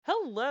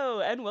Hello,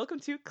 and welcome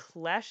to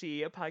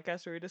Clashy, a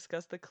podcast where we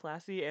discuss the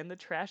classy and the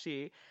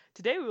trashy.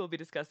 Today we will be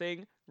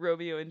discussing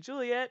Romeo and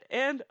Juliet,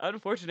 and,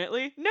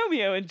 unfortunately,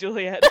 Nomeo and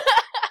Juliet.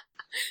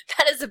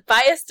 That is a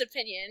biased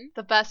opinion.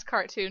 The best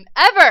cartoon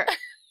ever!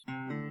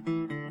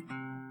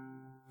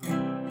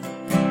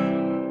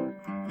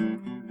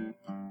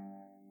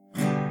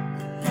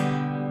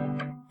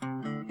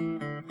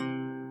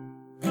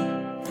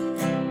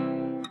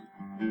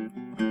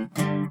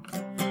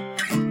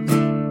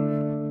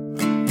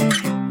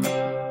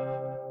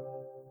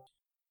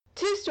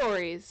 Two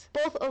stories,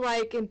 both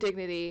alike in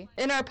dignity.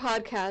 In our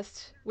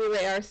podcast, we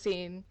lay our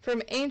scene.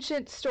 From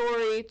ancient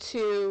story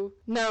to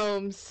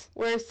gnomes,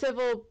 where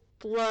civil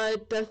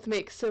blood doth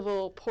make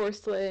civil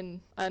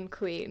porcelain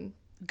unclean.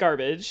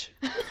 Garbage.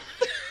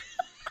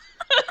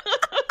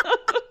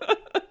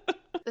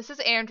 This is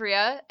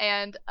Andrea,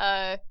 and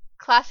a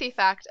classy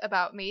fact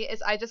about me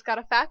is I just got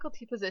a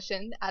faculty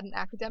position at an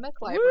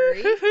academic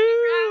library.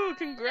 Woo-hoo-hoo!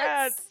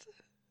 Congrats!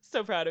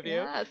 So proud of you.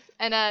 Yes,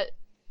 and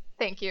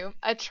thank you.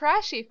 A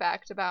trashy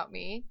fact about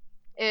me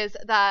is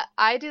that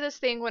I do this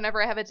thing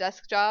whenever I have a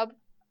desk job,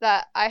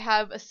 that I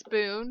have a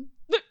spoon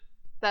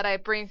that I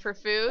bring for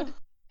food,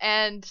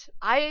 and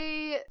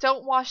I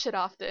don't wash it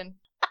often.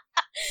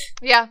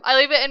 Yeah, I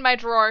leave it in my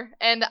drawer,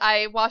 and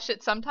I wash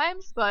it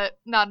sometimes, but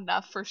not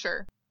enough for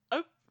sure.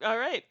 Oh, all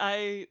right.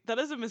 That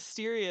is a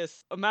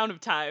mysterious amount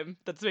of time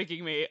that's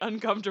making me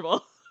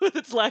uncomfortable with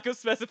its lack of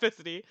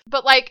specificity.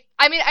 But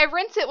I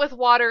rinse it with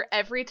water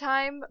every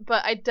time,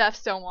 but I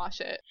just don't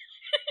wash it.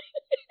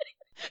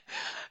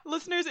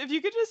 Listeners, if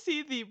you could just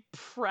see the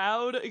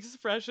proud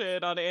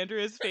expression on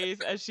Andrea's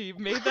face as she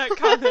made that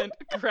comment,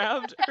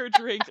 grabbed her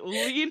drink,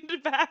 leaned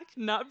back,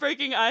 not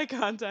breaking eye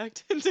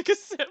contact, and took a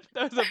sip.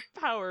 That was a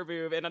power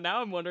move, and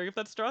now I'm wondering if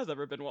that straw's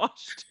ever been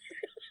washed.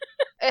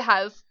 It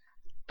has.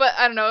 But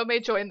I don't know, it may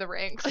join the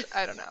ranks.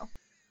 I don't know.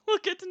 Well,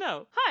 good to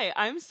know. Hi,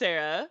 I'm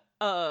Sarah.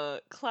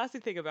 Classy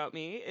thing about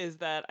me is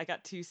that I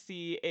got to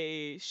see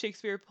a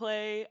Shakespeare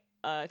play,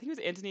 I think it was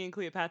Antony and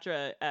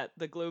Cleopatra at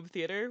the Globe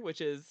Theatre,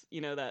 which is,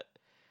 that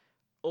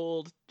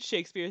old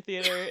Shakespeare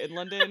theater in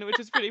London, which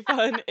is pretty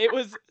fun. It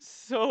was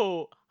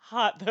so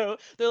hot, though.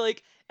 They're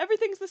like,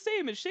 everything's the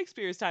same as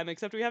Shakespeare's time,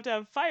 except we have to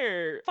have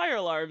fire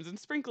alarms and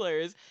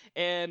sprinklers.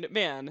 And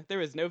man, there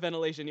was no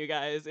ventilation, you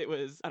guys. It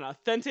was an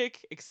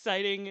authentic,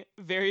 exciting,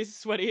 very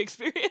sweaty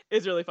experience.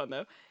 It's really fun,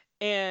 though.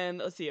 And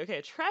let's see, okay,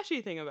 a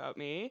trashy thing about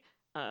me.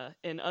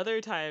 In other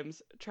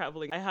times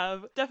traveling, I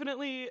have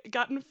definitely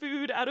gotten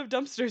food out of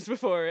dumpsters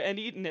before and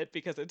eaten it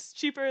because it's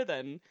cheaper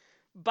than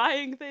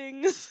buying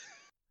things.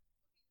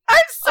 I'm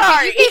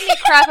sorry. Okay, you gave me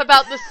crap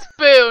about the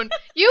spoon.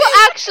 You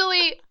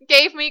actually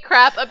gave me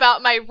crap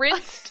about my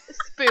rinsed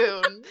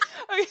spoon.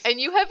 Okay. And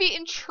you have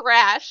eaten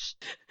trash.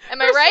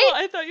 Am I First of right?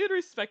 all, I thought you'd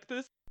respect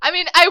this. I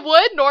mean, I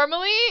would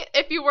normally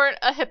if you weren't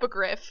a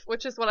hippogriff,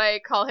 which is what I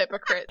call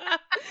hypocrite.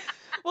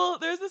 Well,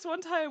 there's this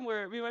one time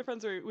where me and my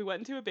friends we went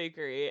into a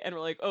bakery and we're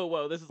like, oh,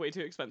 whoa, this is way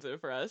too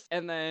expensive for us.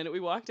 And then we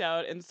walked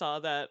out and saw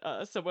that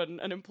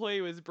an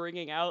employee was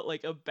bringing out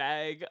like a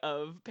bag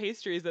of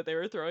pastries that they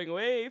were throwing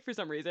away for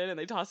some reason, and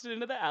they tossed it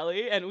into the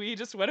alley, and we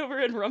just went over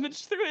and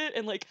rummaged through it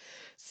and like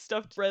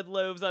stuffed bread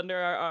loaves under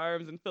our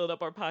arms and filled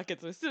up our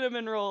pockets with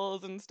cinnamon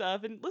rolls and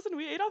stuff. And listen,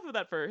 we ate off of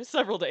that for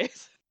several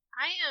days.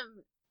 I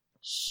am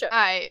shook.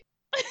 I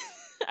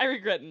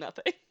regret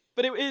nothing.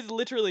 But it is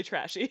literally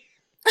trashy.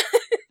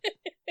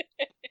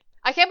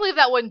 I can't believe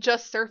that one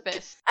just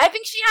surfaced. I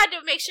think she had to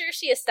make sure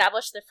she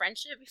established the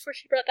friendship before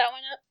she brought that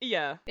one up.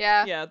 Yeah.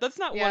 Yeah. Yeah, that's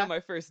not one Yeah. of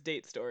my first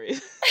date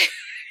stories.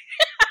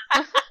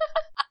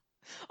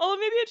 Although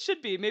maybe it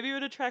should be. Maybe it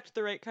would attract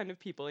the right kind of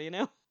people,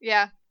 Yeah.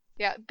 Yeah.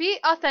 Be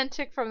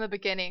authentic from the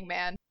beginning,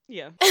 man.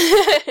 Yeah.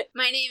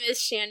 My name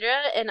is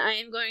Chandra, and I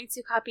am going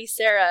to copy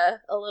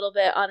Sarah a little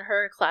bit on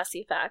her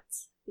classy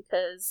facts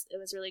because it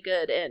was really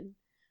good and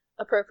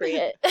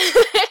appropriate.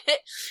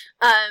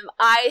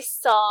 I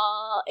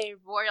saw a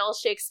Royal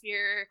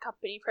Shakespeare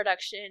Company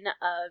production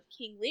of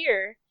King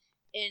Lear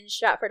in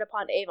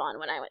Stratford-upon-Avon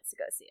when I went to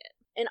go see it.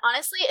 And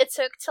honestly, it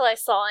took till I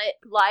saw it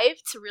live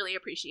to really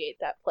appreciate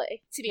that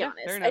play, to be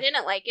honest. I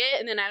didn't like it,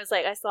 and then I was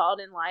like, I saw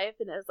it in live,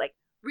 and it was like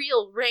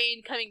real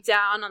rain coming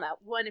down on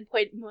that one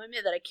important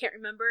moment that I can't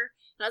remember.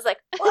 And I was like,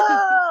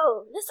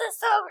 whoa, this is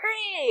so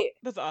great!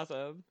 That's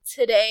awesome.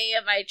 Today,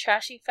 my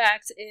trashy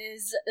fact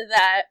is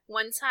that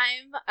one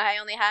time I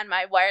only had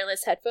my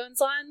wireless headphones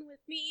on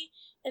with me,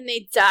 and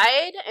they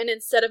died, and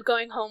instead of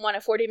going home on a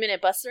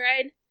 40-minute bus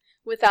ride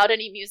without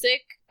any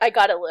music, I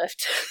got a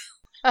lift.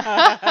 But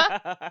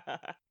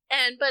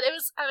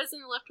I was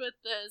in the lift with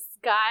this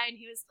guy, and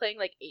he was playing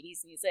like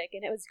 80s music,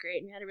 and it was great,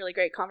 and we had a really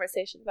great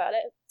conversation about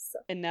it. So.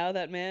 And now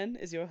that man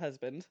is your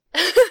husband.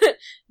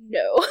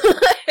 No.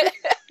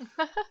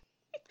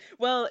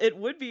 Well, it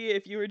would be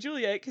if you were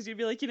Juliet, because you'd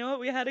be like, you know what,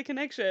 we had a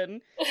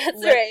connection. That's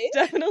Let's right.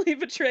 definitely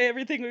betray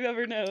everything we've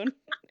ever known,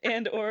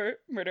 and or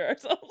murder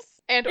ourselves.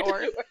 And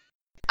or.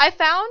 I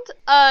found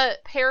a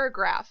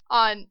paragraph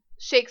on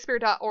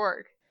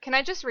Shakespeare.org. Can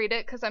I just read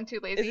it because I'm too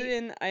lazy? Is it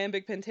in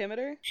Iambic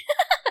Pentameter?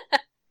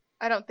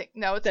 I don't think.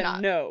 No, it's Then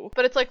not. no.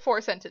 But it's like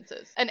 4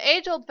 sentences. An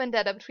age-old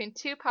vendetta between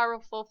 2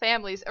 powerful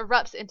families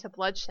erupts into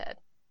bloodshed.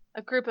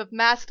 A group of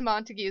masked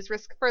Montagues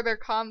risk further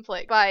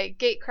conflict by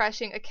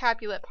gate-crashing a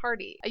Capulet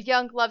party. A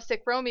young,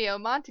 lovesick Romeo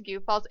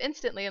Montague falls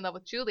instantly in love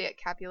with Juliet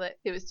Capulet,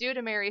 who is due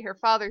to marry her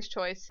father's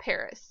choice,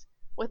 Paris.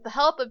 With the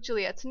help of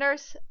Juliet's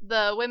nurse,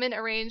 the women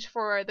arrange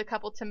for the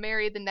couple to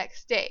marry the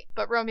next day,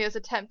 but Romeo's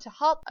attempt to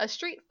halt a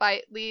street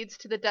fight leads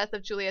to the death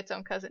of Juliet's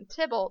own cousin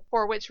Tybalt,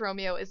 for which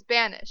Romeo is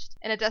banished.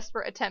 In a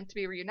desperate attempt to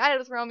be reunited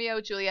with Romeo,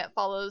 Juliet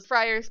follows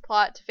Friar's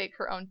plot to fake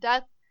her own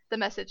death. The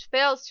message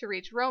fails to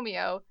reach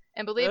Romeo,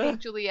 and believing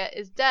Juliet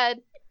is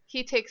dead,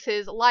 he takes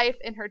his life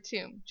in her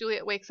tomb.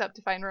 Juliet wakes up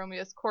to find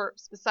Romeo's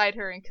corpse beside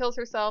her and kills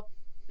herself.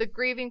 The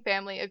grieving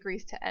family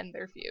agrees to end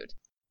their feud.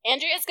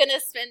 Andrea's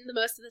gonna spend the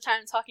most of the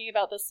time talking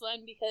about this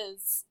one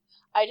because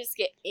I just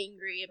get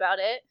angry about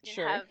it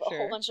and have a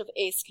whole bunch of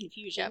ace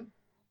confusion.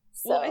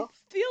 So. Well,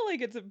 I feel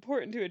like it's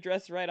important to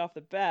address right off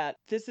the bat.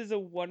 This is a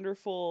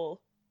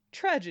wonderful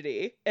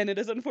tragedy, and it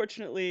is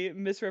unfortunately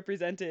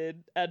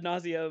misrepresented ad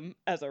nauseum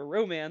as a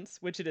romance,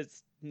 which it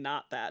is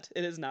not that.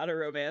 It is not a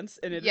romance,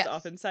 and it is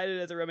often cited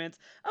as a romance.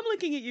 I'm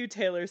looking at you,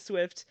 Taylor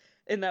Swift,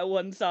 in that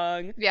one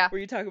song where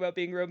you talk about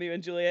being Romeo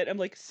and Juliet. I'm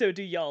like, so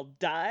do y'all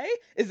die?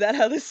 Is that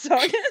how this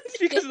song ends?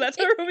 Because that's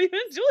how Romeo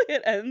and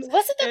Juliet ends.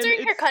 Wasn't that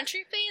during her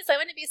country phase? I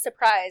wouldn't be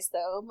surprised,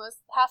 though.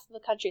 Half of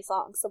the country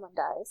songs, someone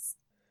dies.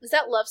 Is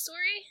that Love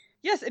Story?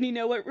 Yes, and you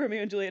know what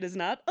Romeo and Juliet is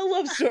not? A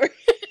love story.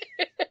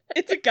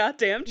 It's a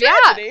goddamn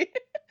tragedy.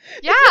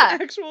 Yeah. It's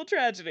an actual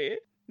tragedy.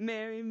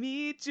 Marry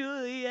me,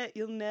 Juliet,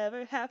 you'll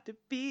never have to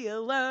be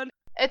alone.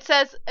 It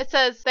says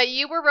that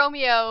you were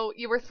Romeo,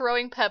 you were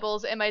throwing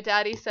pebbles, and my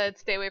daddy said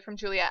stay away from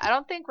Juliet. I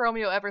don't think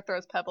Romeo ever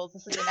throws pebbles.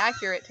 This is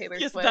inaccurate, Taylor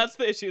Yes, Swift. that's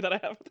the issue that I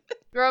have with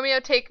it. Romeo,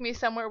 take me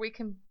somewhere we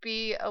can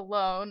be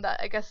alone.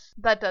 I guess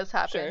that does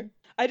happen. Sure.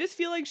 I just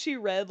feel like she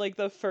read like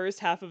the first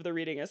half of the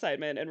reading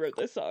assignment and wrote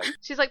this song.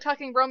 She's like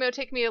talking, Romeo,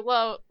 take me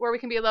alone, where we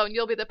can be alone.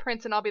 You'll be the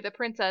prince and I'll be the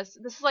princess.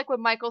 This is like what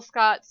Michael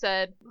Scott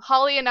said.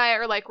 Holly and I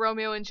are like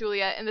Romeo and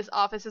Juliet, and this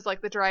office is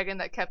like the dragon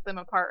that kept them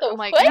apart. I'm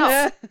like,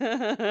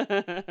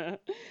 no.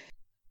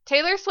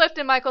 Taylor Swift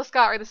and Michael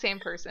Scott are the same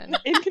person.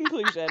 In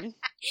conclusion.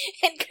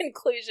 In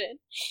conclusion.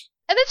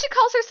 And then she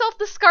calls herself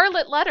the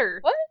Scarlet Letter.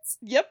 What?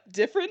 Yep,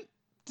 different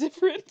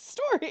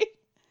story.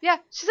 Yeah,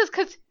 she says,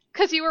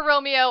 cause you were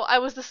Romeo, I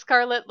was the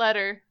Scarlet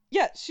Letter.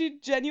 Yeah, she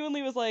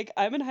genuinely was like,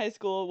 I'm in high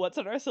school, what's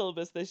on our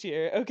syllabus this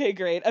year? Okay,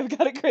 great, I've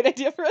got a great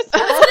idea for us. I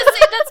was gonna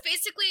say, that's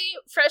basically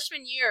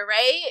freshman year,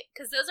 right?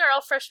 Because those are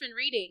all freshman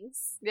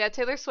readings. Yeah,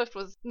 Taylor Swift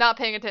was not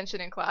paying attention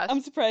in class.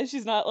 I'm surprised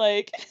she's not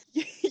like,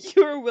 you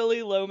were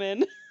Willie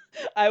Loman,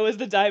 I was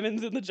the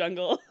diamonds in the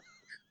jungle.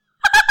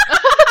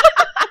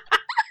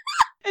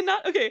 And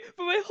not, okay,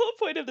 but my whole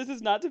point of this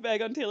is not to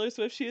bag on Taylor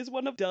Swift. She is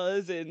one of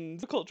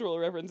dozens of cultural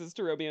references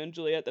to Romeo and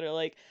Juliet that are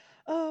like,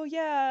 oh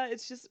yeah,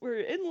 it's just,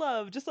 we're in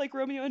love, just like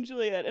Romeo and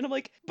Juliet. And I'm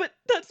like, but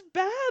that's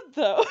bad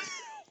though.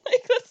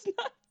 Like,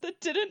 that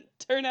didn't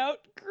turn out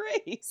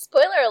great.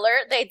 Spoiler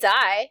alert, they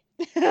die.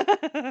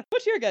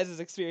 What's your guys'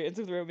 experience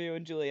with Romeo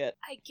and Juliet?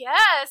 I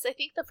guess, I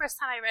think the first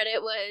time I read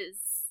it was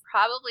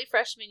probably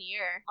freshman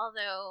year.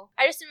 Although,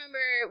 I just remember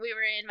we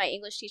were in my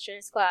English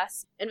teacher's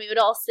class, and we would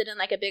all sit in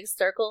like a big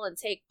circle and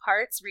take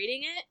parts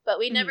reading it, but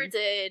we never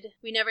did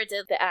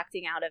the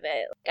acting out of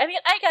it. I mean,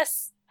 I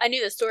guess I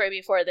knew the story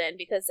before then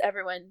because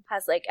everyone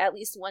has like at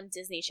least one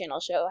Disney Channel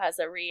show has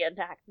a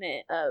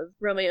reenactment of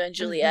Romeo and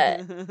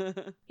Juliet.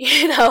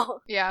 You know?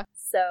 Yeah.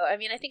 So, I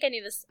mean, I think I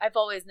knew this. I've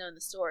always known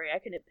the story. I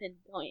couldn't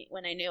pinpoint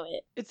when I knew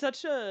it. It's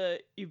such a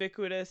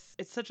ubiquitous,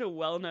 it's such a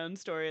well-known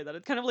story that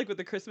it's kind of like with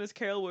the Christmas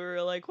Carol where we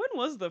were like, when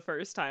was the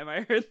first time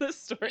I heard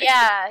this story?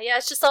 Yeah,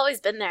 it's just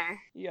always been there.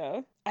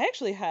 Yeah. I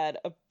actually had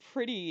a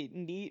pretty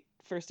neat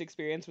first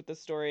experience with this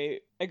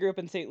story. I grew up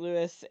in St.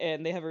 Louis,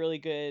 and they have a really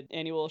good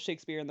annual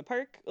Shakespeare in the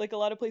Park, like a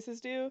lot of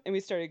places do. And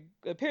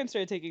parents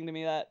started taking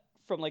me that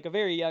from like a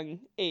very young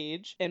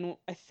age, and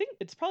I think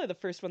it's probably the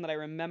first one that I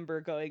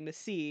remember going to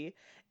see,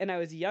 and I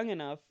was young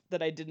enough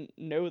that I didn't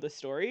know the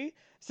story.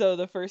 So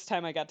the first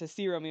time I got to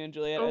see Romeo and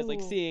Juliet, I was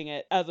like seeing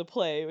it as a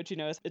play, which, you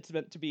know, it's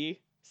meant to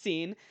be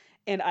seen.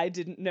 And I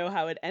didn't know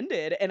how it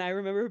ended. And I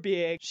remember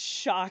being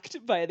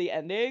shocked by the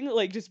ending,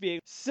 like just being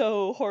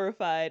so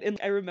horrified. And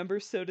I remember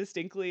so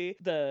distinctly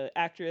the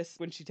actress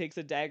when she takes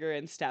a dagger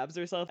and stabs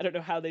herself. I don't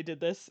know how they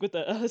did this with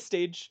the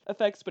stage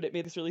effects, but it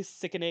made this really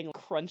sickening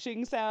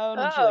crunching sound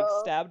when she like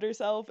stabbed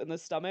herself in the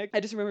stomach.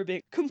 I just remember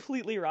being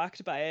completely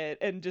rocked by it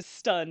and just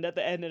stunned at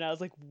the end. And I was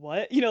like,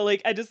 what? You know,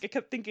 like I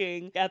kept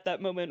thinking at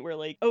that moment where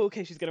like, oh,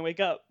 okay, she's going to wake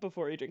up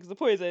before he drinks the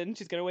poison.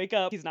 She's going to wake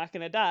up. He's not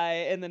going to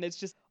die. And then it's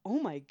just, oh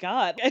my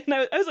God. And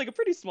I was like a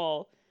pretty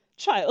small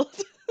child.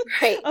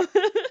 Right.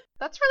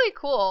 That's really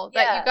cool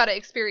that you got to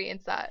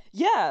experience that.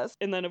 Yes.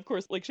 And then, of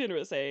course, like Shandra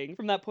was saying,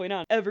 from that point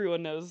on,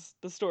 everyone knows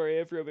the story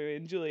of Romeo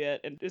and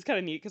Juliet. And it was kind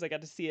of neat because I got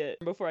to see it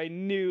before I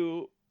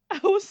knew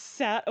how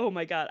sad. Oh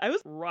my God. I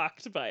was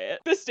rocked by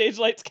it. The stage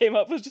lights came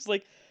up, was just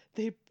like,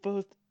 they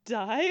both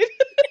died.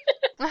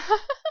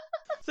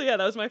 So So yeah,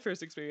 that was my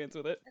first experience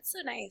with it. That's so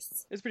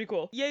nice. It's pretty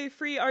cool. Yay,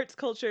 free arts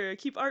culture.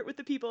 Keep art with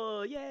the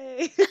people.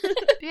 Yay.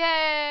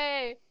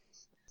 Yay!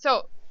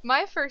 So,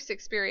 my first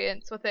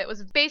experience with it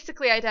was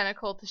basically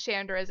identical to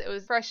Chandra's. It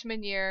was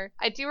freshman year.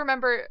 I do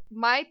remember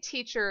my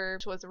teacher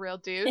was a real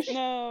douche.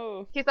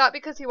 No. He thought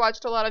because he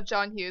watched a lot of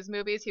John Hughes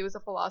movies, he was a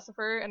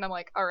philosopher, and I'm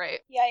like, all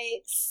right.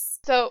 Yikes.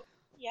 So,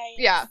 Yikes.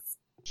 yeah.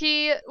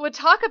 He would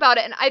talk about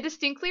it, and I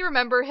distinctly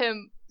remember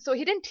him. So,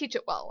 he didn't teach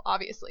it well,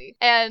 obviously.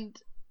 And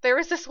there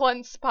was this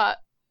one spot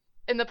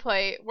in the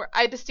play where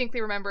I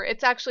distinctly remember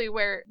it's actually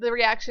where the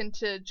reaction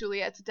to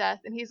Juliet's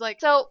death, and he's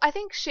like, so I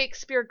think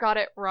Shakespeare got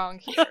it wrong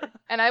here.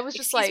 And I was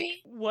just Excuse like,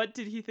 me? What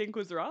did he think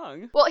was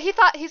wrong? well,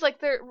 he's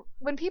like,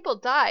 when people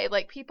die,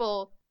 like,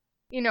 people,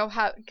 you know,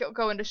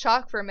 go into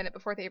shock for a minute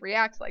before they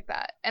react like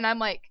that. And I'm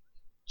like,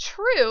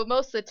 true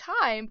most of the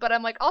time, but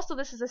I'm like, also,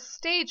 this is a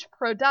stage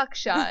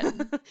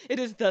production It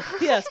is the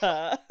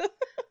theater.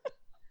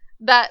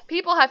 that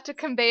people have to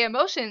convey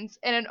emotions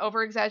in an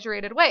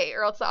over-exaggerated way,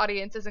 or else the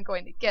audience isn't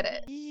going to get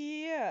it.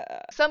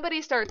 Yeah.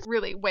 Somebody starts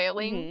really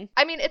wailing. Mhm.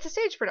 I mean, it's a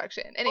stage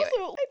production. Anyway.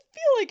 Also, I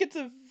feel like it's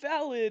a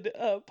valid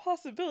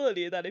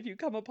possibility that if you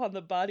come upon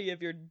the body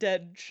of your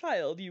dead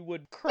child, you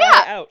would cry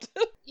Yeah. out.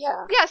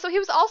 Yeah. Yeah, so he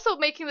was also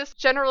making this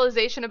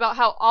generalization about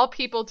how all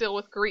people deal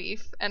with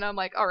grief, and I'm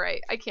like, all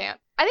right, I can't.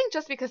 I think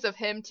just because of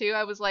him, too,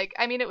 I was like,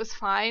 I mean, it was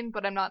fine,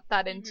 but I'm not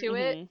that into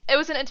it. Mhm. It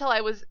wasn't until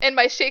I was in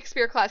my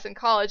Shakespeare class in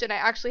college, and I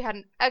actually had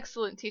an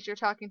excellent teacher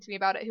talking to me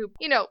about it who,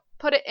 you know,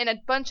 put it in a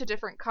bunch of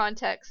different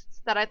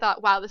contexts that I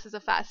thought, wow, this is a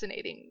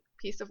fascinating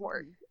piece of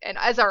work, and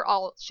as are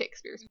all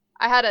Shakespeare's.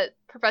 I had a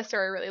professor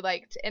I really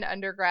liked in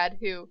undergrad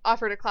who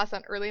offered a class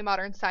on early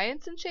modern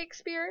science in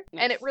Shakespeare,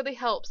 and it Nice. really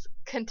helps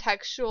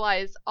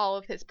contextualize all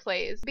of his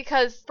plays.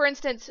 Because, for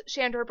instance,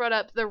 Chandra brought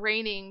up the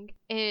raining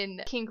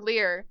in King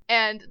Lear,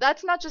 and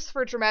that's not just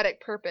for dramatic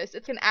purpose.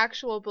 It's an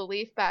actual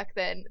belief back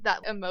then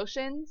that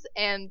emotions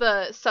and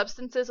the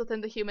substances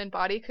within the human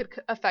body could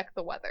affect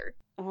the weather.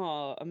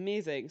 Oh,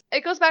 amazing.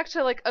 It goes back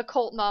to like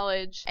occult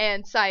knowledge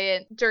and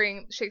science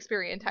during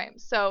Shakespearean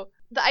times. So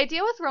the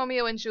idea with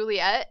Romeo and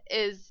Juliet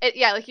is,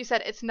 like you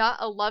said, it's not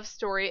a love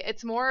story.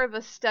 It's more of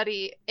a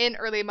study in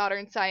early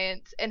modern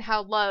science and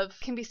how love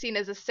can be seen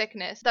as a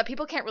sickness that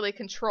people can't really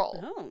control.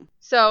 Oh.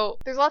 So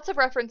there's lots of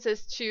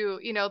references to,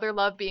 you know, their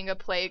love being a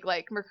plague,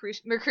 like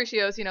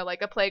Mercutio's, you know,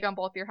 like a plague on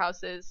both your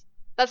houses.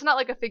 That's not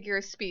like a figure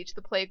of speech.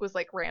 The plague was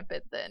like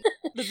rampant then.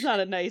 That's not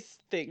a nice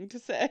thing to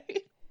say.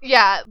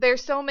 Yeah,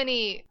 there's so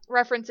many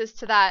references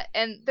to that.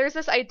 And there's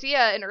this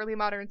idea in early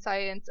modern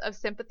science of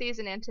sympathies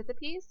and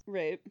antipathies.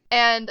 Right.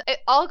 And it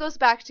all goes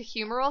back to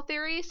humoral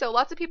theory. So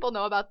lots of people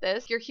know about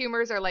this. Your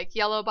humors are like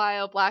yellow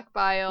bile, black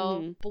bile,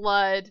 Mhm.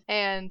 blood,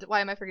 and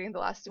why am I forgetting the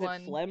last Is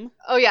one? it phlegm?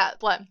 Oh yeah,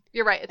 phlegm.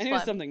 You're right, it's I knew it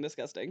was phlegm. something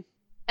disgusting.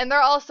 And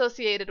they're all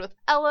associated with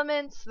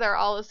elements. They're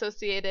all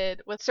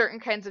associated with certain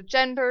kinds of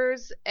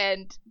genders,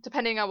 and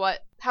depending on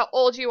how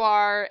old you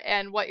are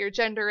and what your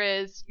gender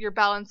is, your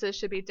balances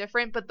should be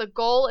different. But the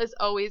goal is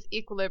always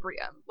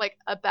equilibrium, like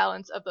a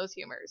balance of those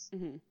humors.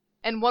 Mm-hmm.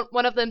 And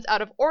one of them's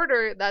out of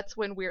order. That's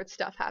when weird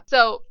stuff happens.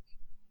 So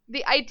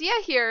the idea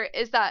here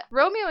is that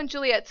Romeo and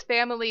Juliet's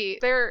family,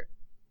 they're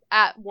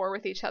at war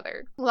with each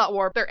other. Well, not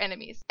war, they're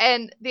enemies.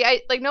 And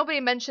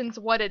nobody mentions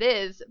what it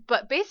is,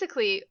 but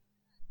basically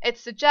it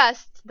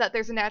suggests that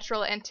there's a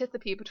natural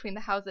antipathy between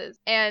the houses,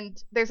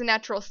 and there's a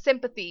natural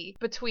sympathy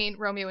between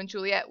Romeo and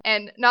Juliet,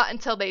 and not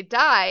until they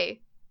die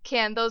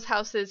can those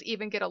houses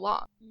even get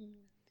along,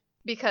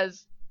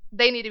 because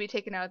they need to be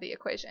taken out of the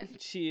equation.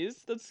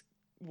 Jeez, that's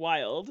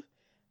wild.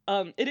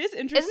 It is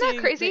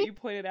interesting crazy? that you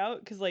pointed out,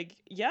 because, like,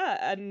 yeah,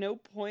 at no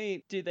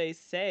point do they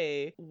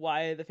say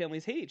why the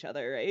families hate each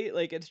other, right?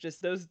 Like, it's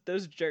just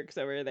those jerks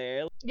over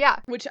there. Yeah.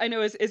 Which I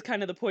know is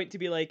kind of the point, to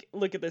be like,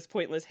 look at this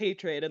pointless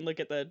hatred and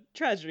look at the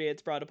tragedy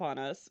it's brought upon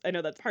us. I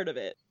know that's part of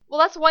it. Well,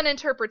 that's one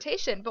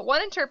interpretation, but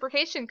one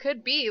interpretation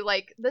could be,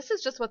 like, this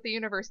is just what the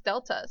universe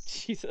dealt us.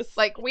 Jesus.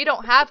 Like, we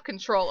don't have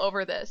control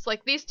over this.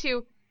 Like, these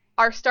two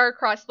are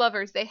star-crossed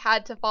lovers. They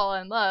had to fall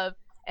in love,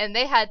 and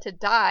they had to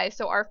die,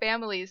 so our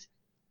families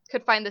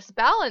could find this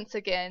balance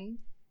again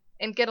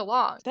and get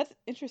along. That's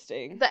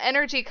interesting. The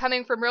energy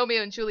coming from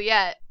Romeo and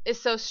Juliet is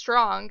so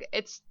strong,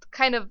 it's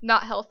kind of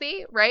not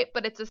healthy, right?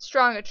 But it's a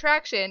strong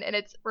attraction, and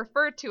it's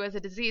referred to as a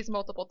disease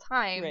multiple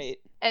times. Right.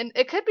 And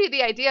it could be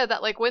the idea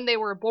that, like, when they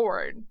were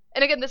born,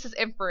 and again, this is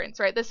inference,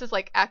 right? This is,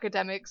 like,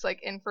 academics,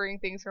 like, inferring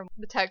things from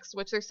the text,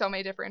 which there's so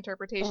many different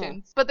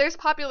interpretations. But there's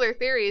popular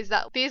theories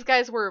that these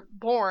guys were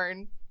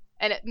born,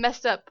 and it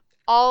messed up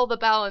all the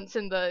balance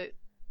in the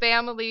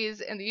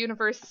families and the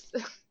universe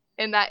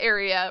in that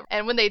area,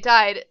 and when they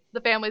died,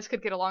 the families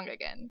could get along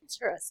again.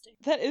 Interesting.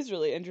 That is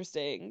really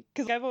interesting,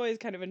 because I've always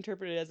kind of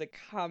interpreted it as a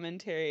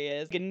commentary,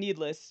 as like a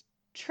needless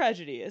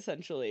tragedy,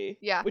 essentially.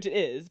 Yeah. Which it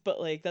is,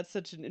 but, like, that's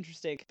such an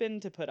interesting spin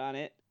to put on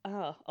it.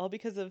 All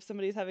because of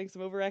somebody's having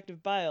some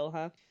overactive bile,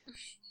 huh?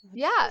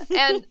 Yeah,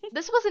 and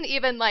this wasn't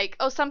even like,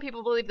 oh, some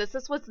people believe this.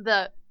 This was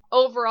the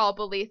overall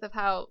belief of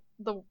how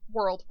the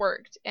world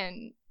worked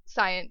in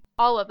science,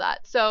 all of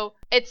that. So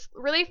it's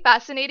really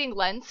fascinating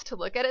lens to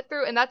look at it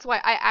through, and that's why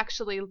I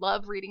actually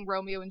love reading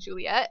Romeo and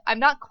Juliet. I'm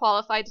not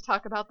qualified to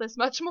talk about this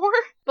much more,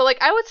 but like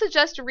I would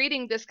suggest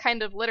reading this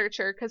kind of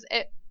literature because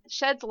it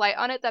sheds light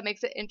on it that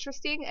makes it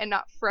interesting and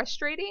not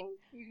frustrating.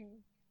 Mm-hmm.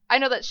 I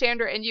know that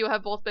Chandra and you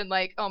have both been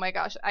like, oh my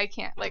gosh, I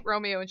can't, like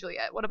Romeo and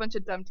Juliet, what a bunch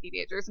of dumb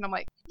teenagers. And I'm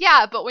like,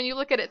 yeah, but when you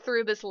look at it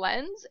through this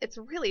lens, it's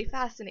really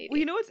fascinating. Well,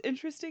 you know what's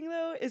interesting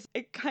though is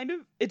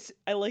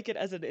I like it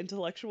as an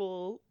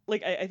intellectual,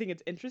 like I think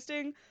it's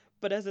interesting,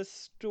 but as a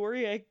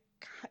story,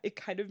 it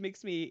kind of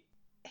makes me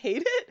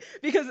hate it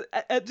because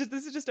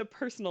this is just a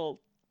personal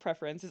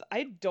preference. Is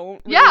I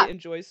don't really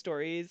enjoy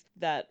stories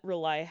that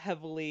rely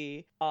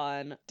heavily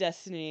on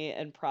destiny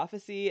and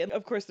prophecy, and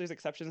of course there's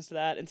exceptions to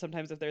that, and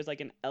sometimes if there's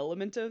like an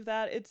element of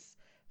that, it's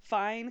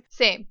fine.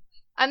 Same.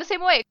 I'm the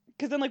same way.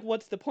 Because then, like,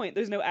 what's the point?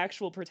 There's no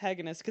actual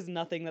protagonist because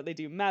nothing that they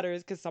do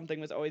matters because something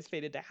was always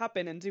fated to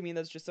happen. And to me,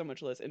 that's just so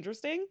much less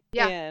interesting.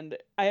 Yeah. And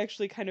I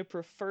actually kind of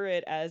prefer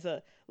it as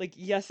a, like,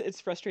 yes, it's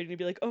frustrating to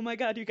be like, oh my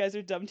god, you guys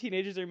are dumb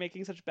teenagers are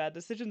making such bad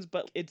decisions,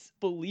 but it's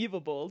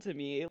believable to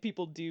me.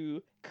 People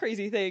do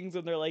crazy things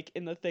when they're, like,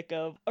 in the thick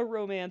of a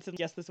romance. And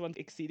yes, this one's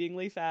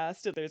exceedingly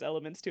fast. And there's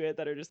elements to it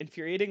that are just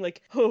infuriating.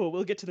 Like, oh,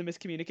 we'll get to the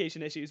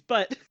miscommunication issues.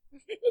 But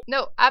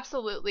no,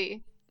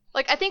 absolutely.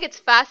 Like, I think it's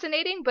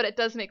fascinating, but it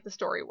does make the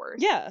story worse.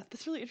 Yeah,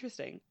 that's really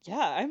interesting. Yeah,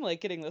 I'm, like,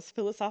 getting this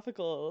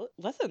philosophical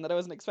lesson that I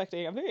wasn't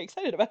expecting. I'm very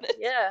excited about it.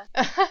 Yeah.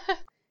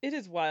 It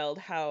is wild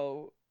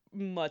how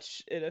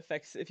much it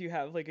affects if you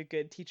have, like, a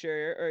good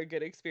teacher or a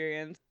good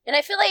experience. And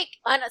I feel like,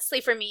 honestly,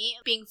 for me,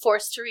 being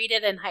forced to read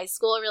it in high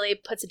school really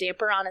puts a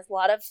damper on a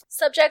lot of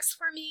subjects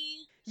for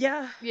me.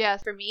 Yeah.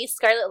 Yes. For me,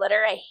 Scarlet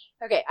Letter, I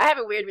have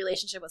a weird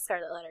relationship with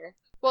Scarlet Letter.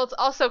 Well, it's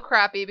also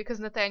crappy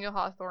because Nathaniel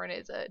Hawthorne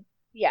is a...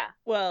 Yeah.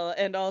 Well,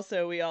 and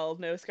also we all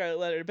know Scarlet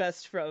Letter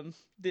best from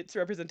its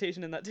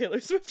representation in that Taylor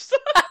Swift song.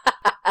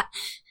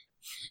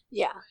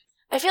 Yeah.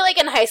 I feel like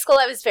in high school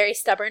I was very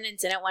stubborn and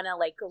didn't want to,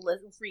 like,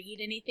 read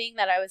anything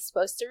that I was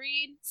supposed to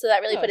read. So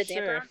that really put a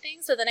damper on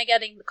things. So then I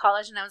got into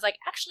college and I was like,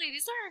 actually,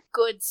 these are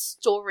good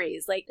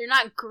stories. Like, they're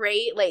not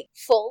great, like,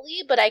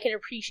 fully, but I can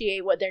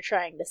appreciate what they're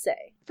trying to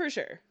say. For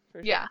sure.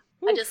 Yeah.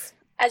 I just,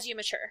 as you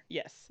mature.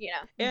 Yes. You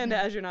know? And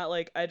as you're not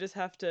like, I just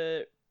have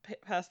to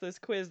pass this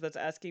quiz that's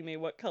asking me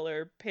what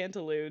color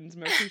pantaloons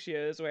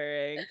Mercutio is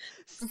wearing.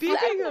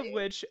 Speaking of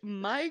which,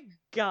 my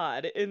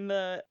god,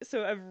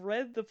 so I've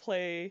read the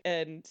play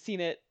and seen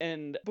it,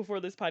 and before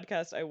this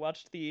podcast I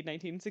watched the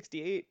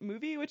 1968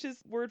 movie, which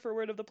is word for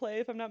word of the play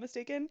if I'm not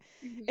mistaken.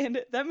 Mm-hmm.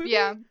 And that movie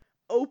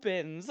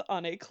opens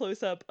on a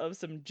close-up of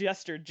some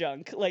jester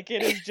junk. Like,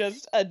 it is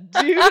just a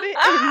dude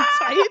in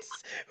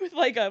tights with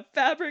like a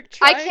fabric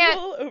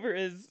triangle over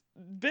his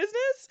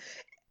business.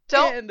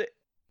 Don't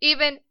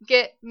even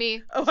get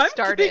me started.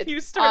 I'm getting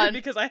you started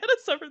because I had to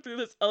suffer through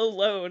this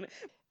alone.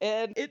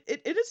 And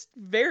it is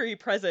very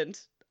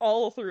present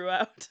all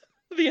throughout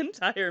the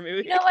entire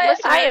movie. You know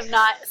what? I am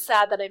not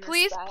sad that I missed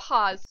Please that.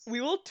 pause.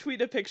 We will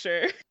tweet a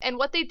picture. And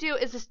what they do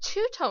is this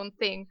two-tone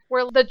thing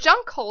where the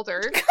junk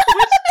holder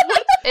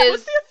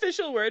What's the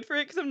official word for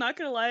it? Because I'm not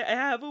going to lie, I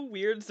have a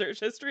weird search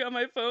history on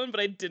my phone,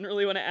 but I didn't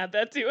really want to add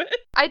that to it.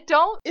 I'm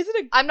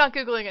not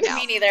Googling it now.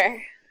 Me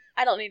neither.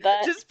 I don't need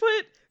that. Just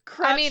put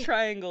crotch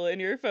triangle in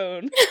your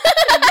phone.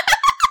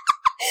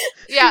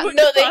 Yeah,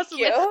 no, thank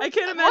you. I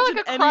can't imagine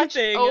like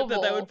anything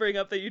that would bring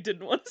up that you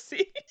didn't want to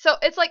see. So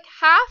it's like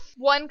half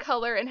one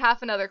color and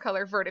half another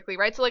color vertically,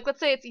 right? So like, let's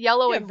say it's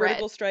yellow and red.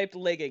 Vertical striped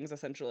leggings,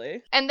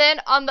 essentially. And then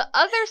on the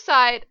other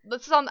side,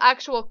 this is on the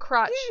actual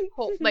crotch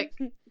hole, like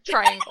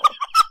triangle.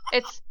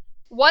 It's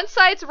one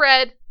side's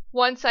red,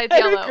 one side's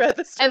yellow. I regret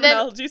this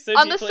terminology so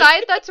on deeply. the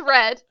side that's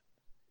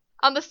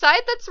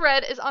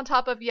red is on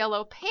top of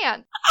yellow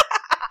pants.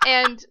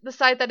 And the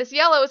side that is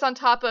yellow is on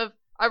top of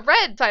a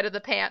red side of the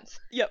pants.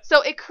 Yep.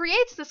 So it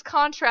creates this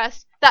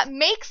contrast that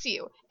makes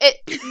you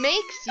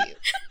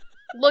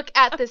look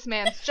at this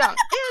man's junk.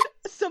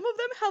 And some of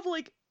them have,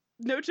 like,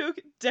 no joke,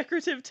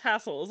 decorative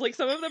tassels. Like,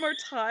 some of them are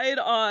tied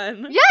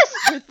on. Yes!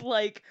 With,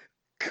 like,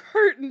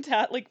 curtain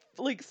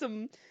like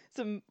some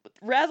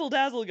razzle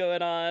dazzle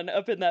going on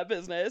up in that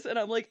business. And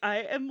I'm like, I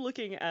am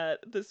looking at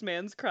this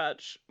man's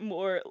crotch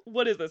more.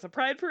 What is this, a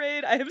pride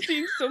parade? I am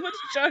seeing so much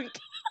junk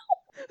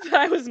that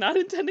I was not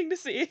intending to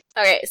see.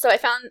 Okay, so I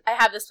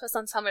have this post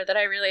on Tumblr that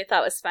I really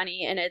thought was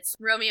funny, and it's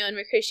Romeo and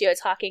Mercutio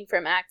talking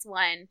from Act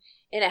 1,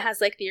 and it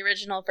has, like, the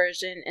original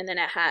version, and then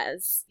it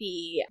has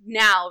the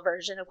now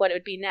version of what it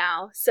would be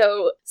now.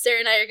 So Sarah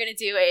and I are going to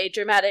do a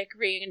dramatic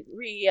retelling,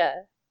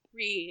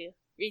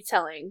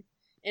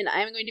 and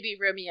I'm going to be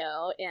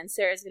Romeo, and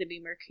Sarah's going to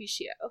be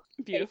Mercutio.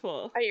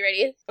 Beautiful. Okay. Are you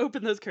ready?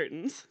 Open those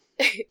curtains.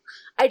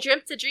 I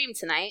dreamt a dream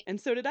tonight.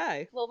 And so did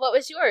I. Well, what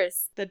was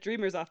yours? That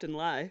dreamers often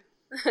lie.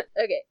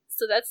 Okay,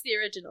 so that's the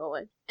original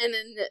one. And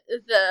then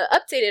the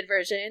updated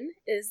version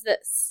is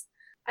this.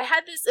 I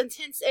had this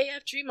intense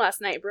AF dream last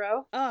night,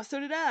 bro. Oh, so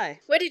did I.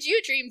 What did you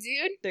dream,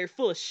 dude? They're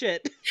full of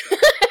shit.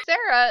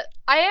 Sarah,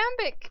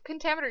 iambic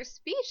pentameter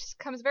speech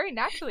comes very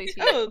naturally to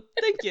you. Oh,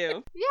 thank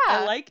you. Yeah.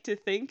 I like to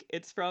think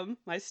it's from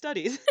my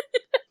studies.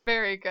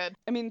 Very good.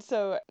 I mean,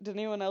 so did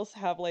anyone else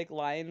have like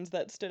lines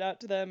that stood out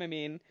to them? I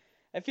mean,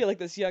 I feel like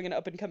this young and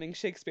up-and-coming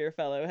Shakespeare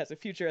fellow has a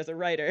future as a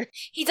writer.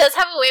 He does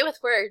have a way with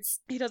words.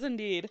 He does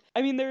indeed.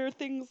 I mean, there are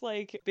things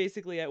like,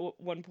 basically at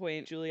one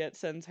point, Juliet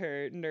sends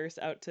her nurse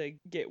out to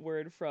get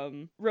word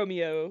from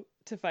Romeo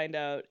to find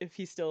out if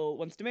he still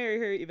wants to marry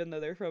her, even though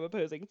they're from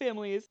opposing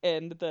families.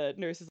 And the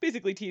nurse is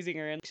basically teasing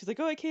her, and she's like,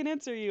 oh, I can't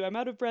answer you. I'm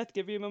out of breath.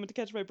 Give me a moment to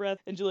catch my breath.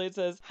 And Juliet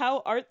says,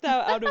 how art thou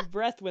out of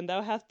breath when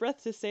thou hast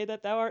breath to say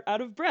that thou art out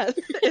of breath?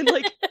 And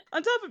like,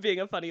 on top of being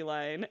a funny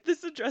line,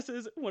 this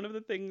addresses one of the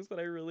things that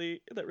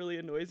really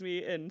annoys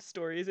me in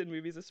stories and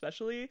movies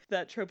especially,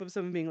 that trope of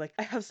someone being like,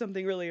 I have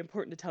something really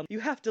important to tell you.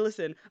 You have to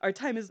listen. Our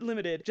time is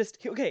limited. Just,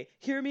 okay,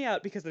 hear me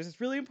out because there's this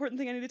really important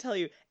thing I need to tell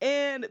you.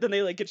 And then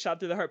they like get shot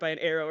through the heart by an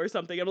arrow or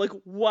something. I'm like,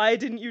 why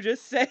didn't you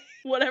just say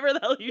whatever the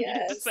hell you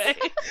needed to say?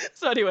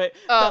 So anyway,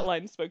 that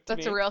line spoke to me.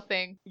 That's a real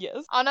thing.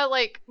 Yes. On a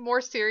like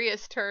more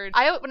serious turn,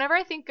 whenever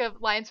I think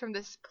of lines from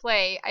this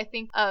play, I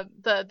think of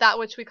that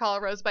which we call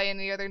a rose by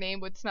any other name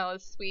would smell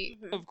as sweet.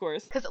 Of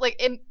course. Because like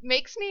it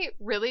makes me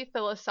really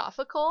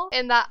philosophical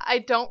in that I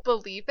don't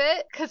believe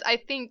it, because I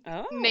think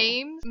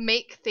names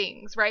make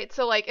things, right?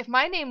 So like if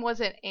my name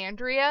wasn't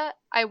Andrea,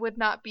 I would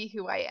not be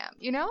who I am,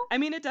 you know? I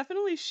mean, it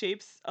definitely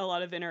shapes a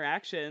lot of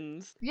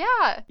interactions.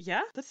 Yeah.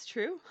 Yeah, that's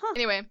true. Huh.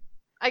 Anyway,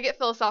 I get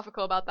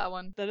philosophical about that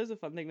one. That is a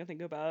fun thing to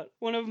think about.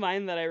 One of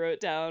mine that I wrote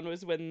down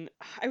was when,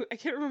 I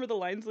can't remember the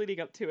lines leading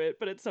up to it,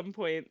 but at some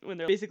point when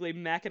they're basically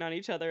macking on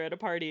each other at a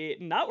party,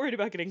 not worried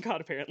about getting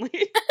caught apparently.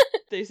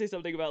 They say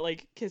something about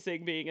like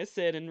kissing being a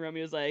sin, and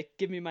Romeo's like,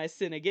 give me my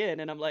sin again.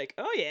 And I'm like,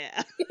 oh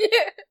yeah.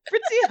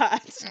 Pretty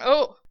hot.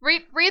 Oh,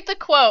 read the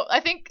quote. I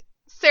think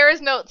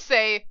Sarah's notes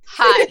say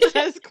hot. It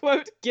says,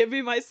 quote, give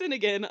me my sin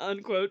again,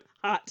 unquote,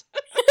 hot.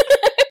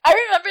 I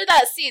remember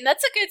that scene.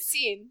 That's a good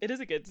scene. It is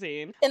a good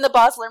scene. In the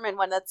Baz Luhrmann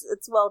one,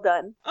 it's well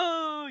done.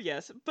 Oh,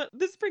 yes. But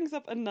this brings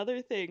up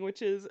another thing,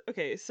 which is,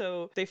 okay,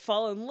 so they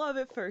fall in love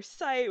at first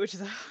sight, which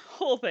is a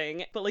whole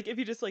thing. But, like, if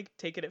you just, like,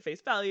 take it at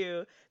face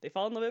value, they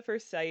fall in love at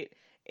first sight,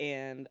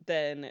 and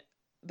then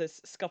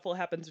this scuffle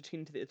happens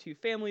between the two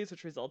families,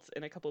 which results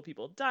in a couple of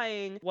people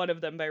dying, one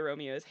of them by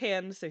Romeo's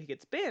hand, so he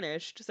gets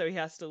banished, so he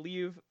has to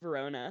leave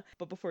Verona.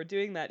 But before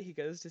doing that, he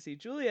goes to see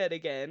Juliet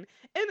again,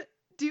 and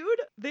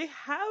dude, they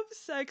have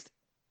sex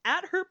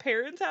at her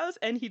parents' house,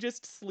 and he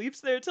just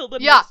sleeps there till the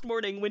next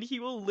morning when he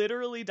will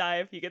literally die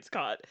if he gets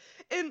caught.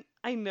 And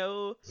I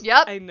know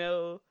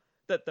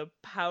that the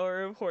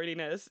power of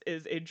horniness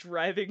is a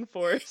driving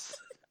force.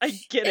 I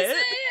get it.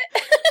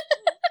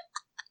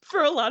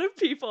 For a lot of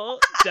people,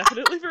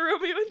 definitely for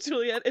Romeo and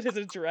Juliet, it is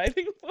a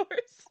driving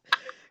force.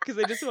 Because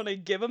they just want to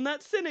give him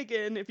that sin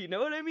again, if you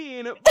know what I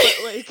mean. But,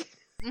 like,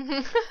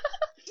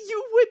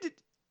 you would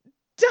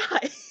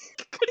die.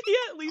 Could he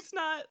at least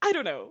not? I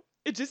don't know.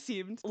 It just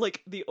seemed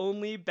like the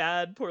only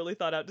bad, poorly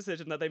thought out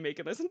decision that they make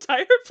in this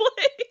entire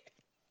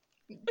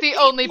play. The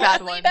only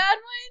bad one.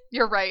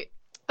 You're right.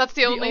 That's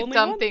the only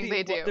dumb thing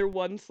they do. Their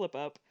one slip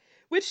up.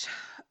 Which,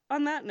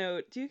 on that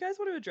note, do you guys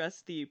want to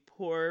address the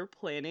poor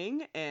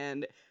planning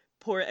and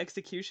poor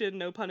execution,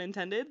 no pun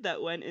intended,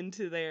 that went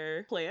into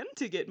their plan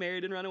to get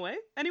married and run away?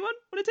 Anyone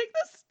want to take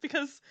this?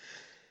 Because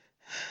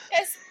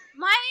yes,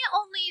 my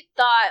only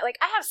thought, like,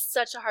 I have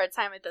such a hard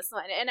time with this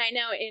one, and I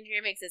know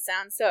Andrea makes it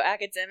sound so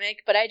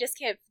academic, but I just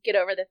can't get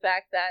over the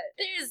fact that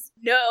there's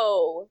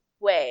no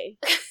way.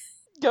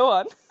 Go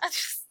on.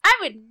 I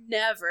would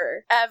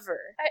never, ever,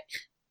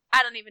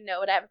 I don't even know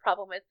what I have a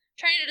problem with.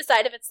 Trying to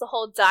decide if it's the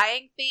whole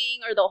dying thing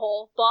or the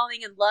whole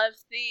falling in love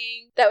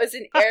thing. That was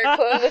in air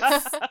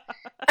quotes.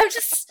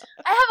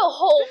 I have a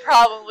whole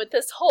problem with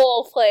this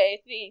whole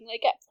play thing.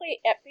 Like,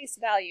 at face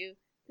value,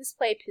 this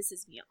play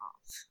pisses me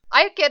off.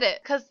 I get it,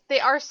 because they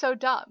are so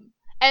dumb.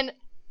 And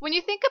when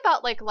you think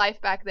about, like,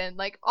 life back then,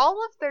 like,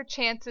 all of their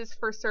chances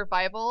for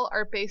survival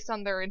are based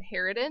on their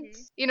inheritance.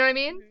 Mm-hmm. You know what I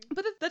mean?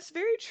 But that's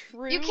very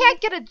true. You can't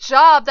get a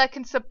job that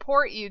can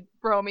support you,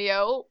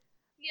 Romeo.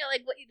 Yeah,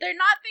 like, they're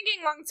not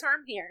thinking long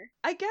term here.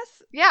 I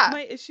guess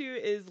my issue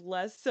is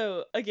less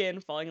so, again,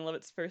 falling in love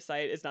at first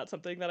sight is not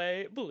something that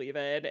I believe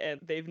in,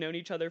 and they've known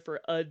each other for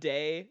a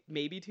day,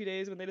 maybe 2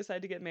 days when they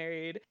decide to get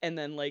married, and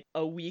then, like,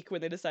 a week when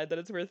they decide that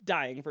it's worth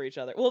dying for each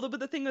other. Well, but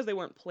the thing was they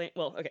weren't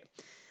okay.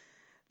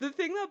 The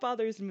thing that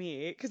bothers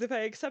me, because if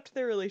I accept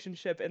their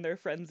relationship and their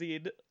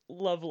frenzied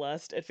love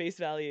lust at face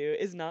value,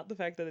 is not the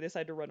fact that they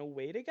decide to run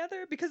away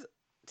together, because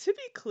to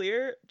be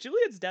clear,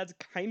 Juliet's dad's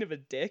kind of a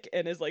dick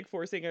and is, like,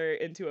 forcing her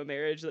into a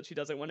marriage that she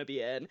doesn't want to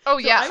be in. Oh,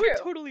 so yeah. I would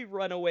totally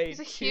run away, He's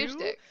a huge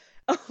dick.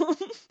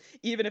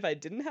 Even if I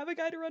didn't have a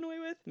guy to run away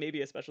with.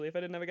 Maybe especially if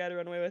I didn't have a guy to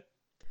run away with.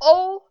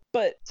 Oh!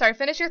 But sorry,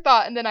 finish your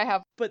thought, and then I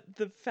have... But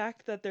the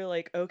fact that they're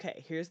like,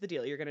 okay, here's the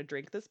deal. You're going to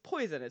drink this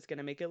poison. It's going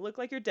to make it look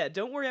like you're dead.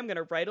 Don't worry, I'm going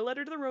to write a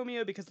letter to the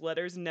Romeo because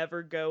letters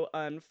never go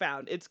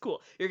unfound. It's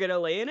cool. You're going to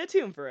lay in a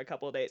tomb for a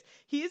couple of days.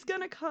 He's going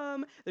to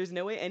come. There's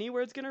no way any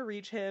word's going to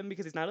reach him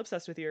because he's not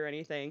obsessed with you or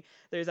anything.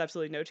 There's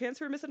absolutely no chance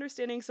for a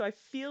misunderstanding. So I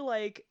feel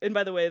like, and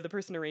by the way, the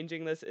person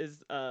arranging this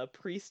is a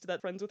priest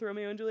that's friends with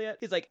Romeo and Juliet.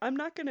 He's like, I'm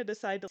not going to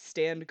decide to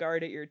stand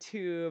guard at your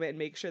tomb and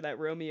make sure that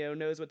Romeo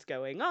knows what's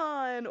going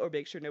on or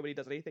make sure nobody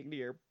does anything to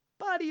your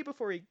body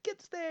before he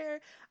gets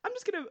there. I'm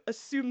just gonna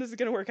assume this is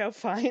gonna work out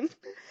fine.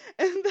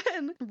 And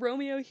then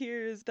Romeo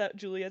hears that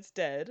Juliet's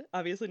dead,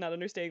 obviously not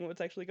understanding what's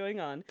actually going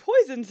on,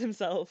 poisons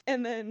himself,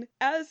 and then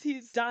as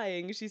he's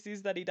dying, she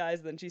sees that he dies,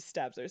 and then she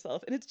stabs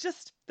herself. And it's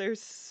just,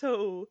 there's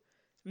so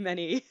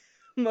many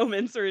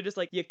moments where you're just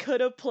like, you could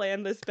have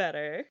planned this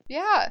better.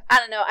 Yeah. I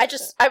don't know.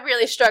 I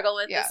really struggle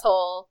with this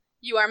whole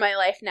 "you are my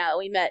life now,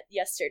 we met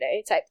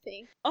yesterday" type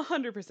thing.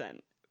 100%.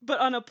 But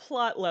on a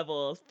plot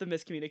level, the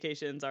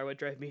miscommunications are what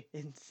drive me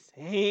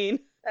insane.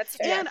 That's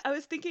fair. And I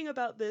was thinking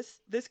about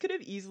this. This could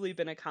have easily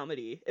been a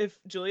comedy. If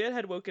Juliet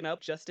had woken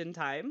up just in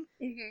time,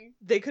 you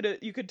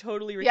could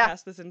totally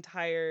recast this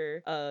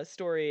entire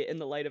story in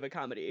the light of a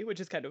comedy, which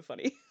is kind of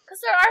funny.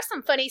 Because there are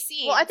some funny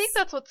scenes. Well, I think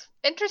that's what's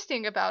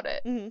interesting about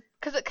it.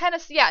 Because it kind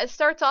of, it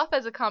starts off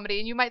as a comedy,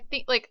 and you might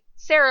think, like,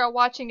 Sarah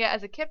watching it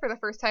as a kid for the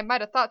first time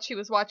might have thought she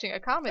was watching a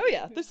comedy. Oh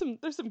yeah, there's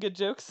some good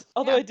jokes.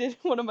 Although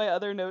one of my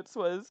other notes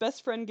was,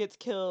 best friend gets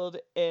killed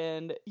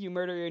and you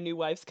murder your new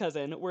wife's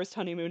cousin. Worst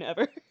honeymoon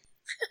ever.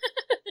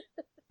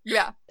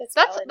 Yeah.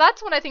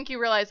 That's when I think you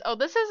realize, oh,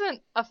 this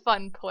isn't a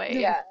fun play.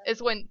 Yeah. Is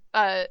when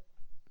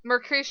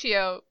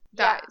Mercutio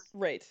dies.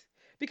 Right.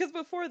 Because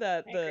before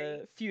that,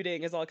 the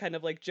feuding is all kind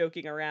of like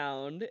joking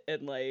around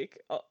and like,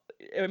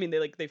 I mean,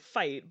 they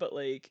fight, but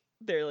like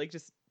they're like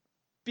just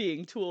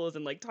being tools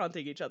and like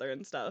taunting each other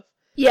and stuff.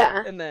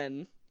 Yeah. And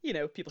then,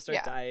 people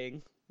start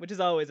dying, which is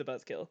always a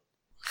buzzkill.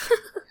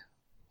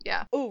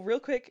 Yeah. Oh,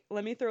 real quick,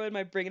 let me throw in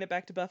my bringing it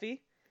back to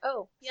Buffy.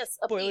 Oh, yes.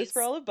 Spoilers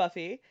for all of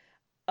Buffy.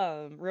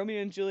 Romeo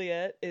and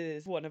Juliet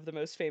is one of the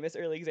most famous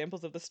early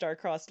examples of the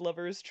star-crossed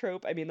lovers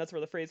trope. I mean, that's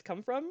where the phrase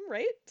come from,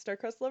 right?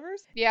 Star-crossed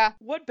lovers? Yeah.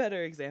 What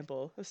better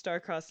example of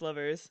star-crossed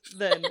lovers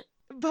than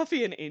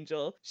Buffy and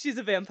Angel? She's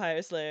a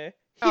vampire slayer.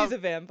 He's a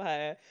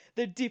vampire.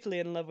 They're deeply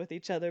in love with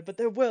each other, but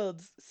their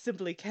worlds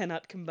simply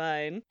cannot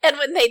combine. And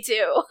when they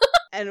do.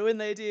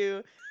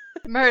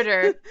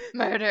 Murder.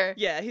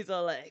 Yeah, he's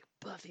all like,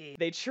 Buffy.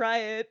 They try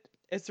it.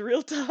 It's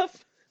real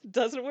tough.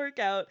 Doesn't work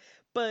out.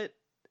 But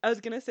I was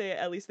gonna say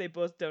at least they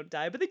both don't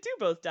die, but they do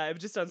both die,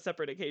 just on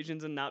separate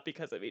occasions and not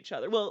because of each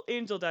other. Well,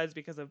 Angel dies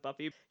because of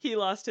Buffy. He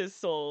lost his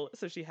soul,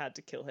 so she had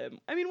to kill him.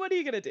 I mean, what are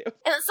you gonna do?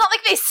 And it's not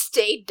like they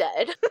stayed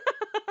dead.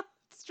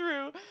 It's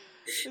true.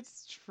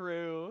 It's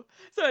true.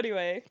 So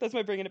anyway, that's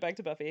my bringing it back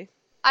to Buffy.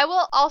 I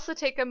will also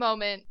take a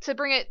moment to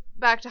bring it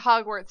back to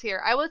Hogwarts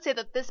here. I would say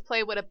that this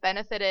play would have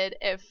benefited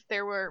if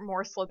there were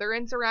more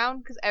Slytherins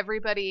around, because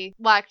everybody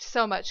lacked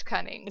so much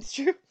cunning. It's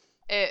true.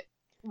 It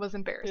was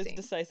embarrassing. It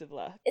was decisive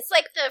laugh. It's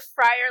like the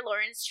Friar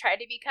Lawrence tried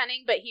to be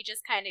cunning, but he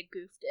just kind of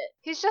goofed it.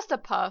 He's just a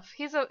puff.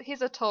 He's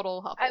a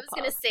total Hufflepuff. I was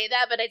gonna say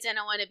that, but I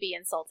didn't want to be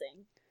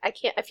insulting. I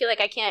feel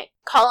like I can't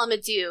call him a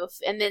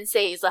doof and then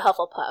say he's a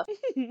Hufflepuff.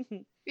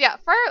 Yeah,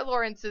 Friar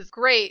Lawrence is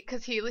great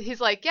because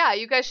he's like, yeah,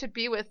 you guys should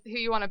be with who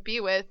you want to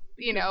be with.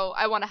 You know,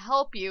 I want to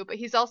help you, but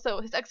he's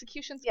also, his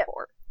execution's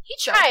poor. He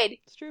tried.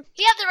 It's true.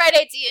 He had the right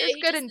idea. There's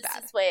he good just and missed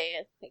bad. his way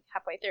like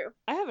halfway through.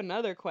 I have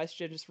another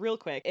question, just real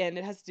quick, and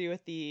it has to do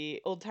with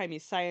the old-timey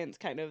science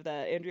kind of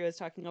that Andrea was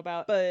talking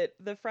about. But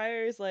the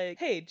friar's like,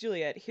 hey,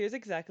 Juliet, here's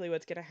exactly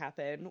what's going to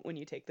happen when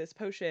you take this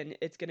potion.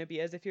 It's going to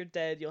be as if you're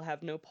dead. You'll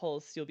have no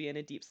pulse. You'll be in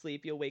a deep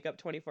sleep. You'll wake up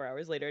 24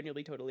 hours later, and you'll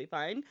be totally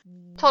fine.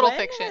 Total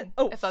fiction,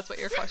 if that's what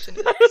your question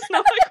is. That was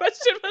not my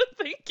question, but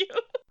thank you.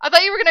 I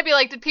thought you were gonna be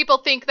like, did people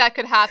think that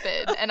could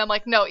happen? And I'm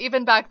like, no.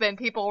 Even back then,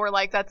 people were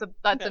like, that's a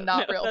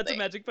not real that's thing.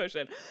 A magic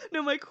potion.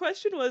 No, my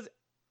question was,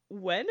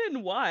 when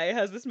and why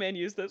has this man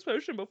used this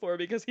potion before?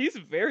 Because he's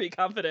very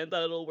confident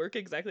that it'll work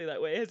exactly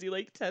that way. Has he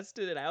like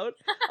tested it out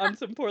on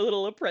some poor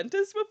little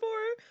apprentice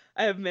before?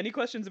 I have many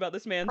questions about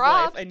this man's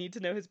life. I need to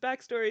know his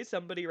backstory.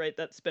 Somebody write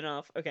that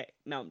spinoff. Okay,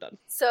 now I'm done.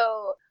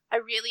 So I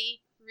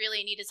really,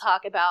 really need to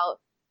talk about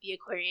the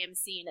aquarium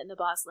scene in the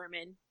Baz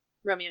Luhrmann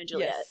Romeo and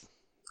Juliet. Yes.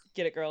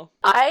 Get it, girl.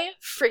 I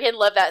freaking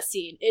love that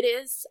scene. It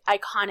is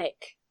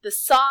iconic. The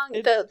song,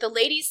 the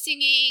ladies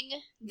singing,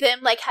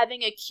 them like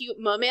having a cute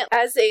moment.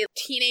 As a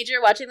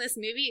teenager watching this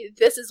movie,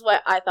 this is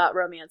what I thought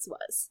romance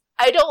was.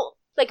 I don't,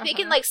 like, they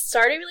can like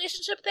start a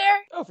relationship there.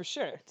 Oh, for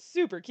sure.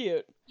 Super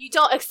cute. You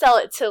don't excel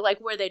it to like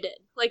where they did.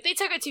 Like, they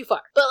took it too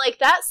far. But like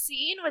that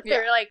scene with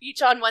they're like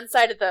each on one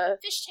side of the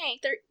fish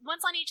tank, they're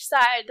one's on each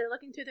side, they're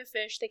looking through the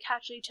fish, they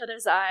catch each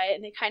other's eye,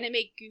 and they kind of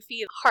make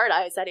goofy hard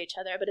eyes at each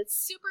other, but it's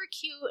super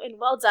cute and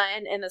well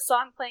done, and the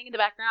song playing in the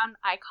background,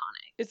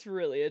 iconic. It's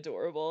really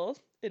adorable.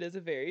 It is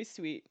a very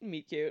sweet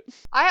meet cute.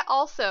 I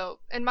also,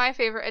 in my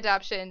favorite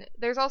adaptation,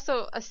 there's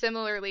also a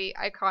similarly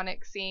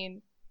iconic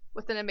scene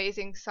with an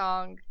amazing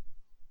song.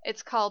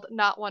 It's called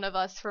Not One of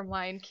Us from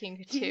Lion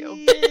King 2.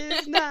 He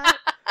is not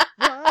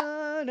one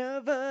one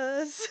of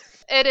us.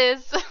 It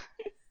is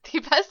the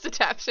best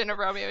adaptation of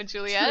Romeo and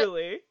Juliet.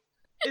 Truly.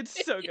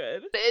 It's so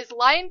good. It is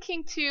Lion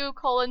King 2,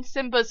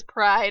 Simba's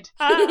Pride.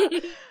 Ah,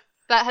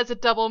 That has a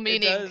double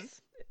meaning. it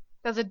does.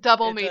 That's a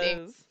double It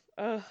meaning. does.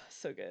 Oh,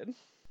 so good.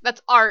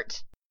 That's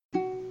art.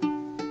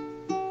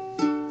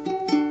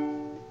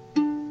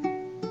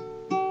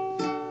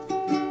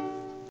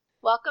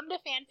 Welcome to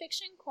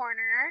Fanfiction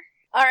Corner.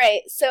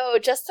 Alright, so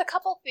just a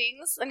couple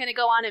things. I'm going to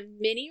go on a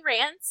mini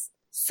rant.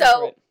 Go for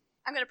So, it.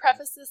 I'm going to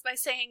preface this by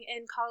saying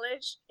in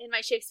college, in my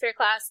Shakespeare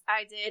class,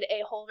 I did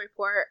a whole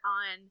report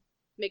on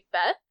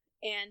Macbeth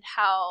and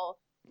how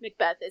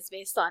Macbeth is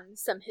based on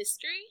some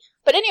history.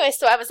 But anyway,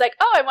 so I was like,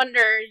 oh, I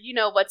wonder,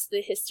 what's the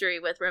history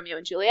with Romeo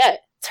and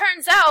Juliet?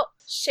 Turns out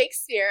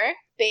Shakespeare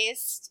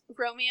based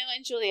Romeo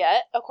and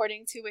Juliet,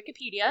 according to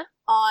Wikipedia,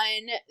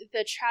 on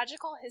the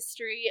tragical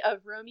history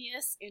of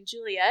Romeus and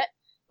Juliet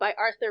by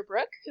Arthur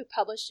Brooke, who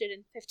published it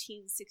in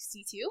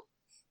 1562.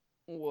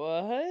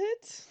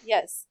 What?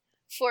 Yes.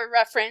 For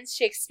reference,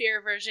 Shakespeare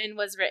version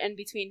was written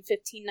between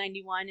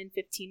 1591 and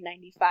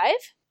 1595.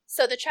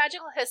 So the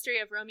tragical history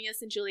of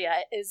Romeus and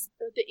Juliet is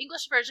the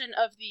English version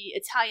of the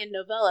Italian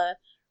novella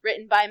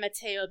written by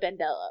Matteo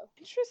Bandello.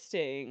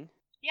 Interesting.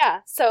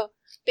 Yeah, so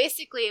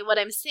basically what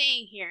I'm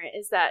saying here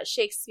is that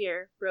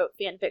Shakespeare wrote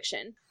fan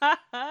fiction.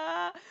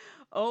 Oh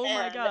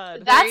my And god.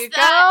 There That's you that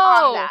go.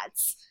 on that.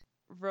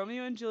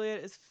 Romeo and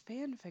Juliet is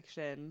fan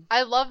fiction.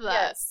 I love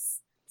that. Yes.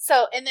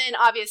 So, and then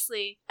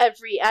obviously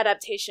every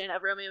adaptation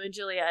of Romeo and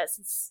Juliet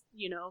since,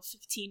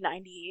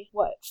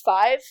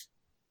 1595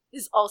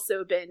 has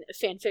also been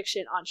fan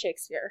fiction on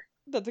Shakespeare.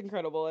 That's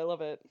incredible. I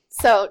love it.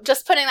 So,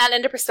 just putting that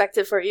into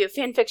perspective for you,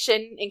 fan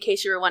fiction, in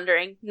case you were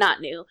wondering,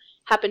 not new,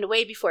 happened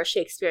way before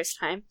Shakespeare's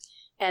time,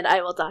 and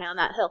I will die on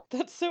that hill.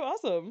 That's so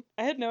awesome.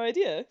 I had no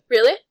idea.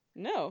 Really?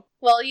 No,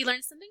 Well, you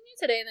learned something new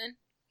today then.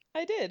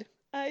 I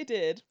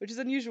did. Which is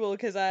unusual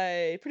because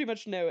I pretty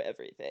much know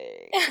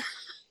everything.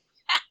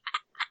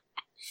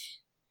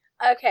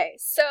 Okay,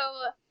 so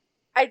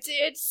I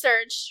did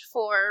search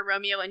for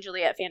Romeo and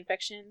Juliet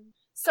fanfiction.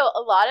 So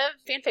a lot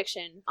of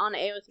fanfiction on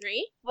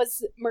AO3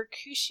 was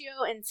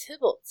Mercutio and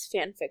Tybalt's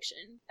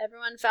fanfiction.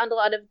 Everyone found a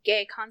lot of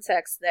gay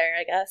context there,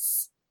 I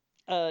guess.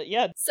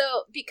 Yeah.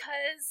 So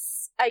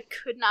because I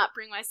could not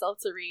bring myself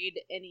to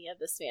read any of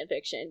this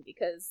fanfiction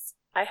because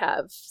I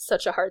have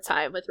such a hard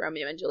time with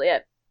Romeo and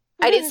Juliet,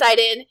 I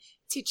decided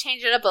to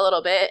change it up a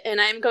little bit,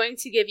 and I'm going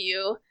to give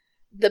you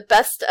the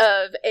best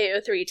of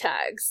AO3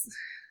 tags.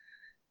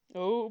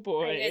 Oh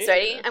boy. Are you guys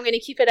ready? I'm going to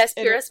keep it as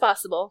pure as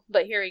possible,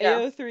 but here we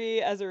go. AO3,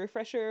 as a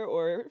refresher,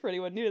 or for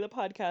anyone new to the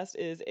podcast,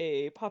 is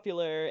a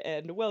popular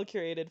and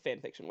well-curated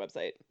fanfiction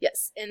website.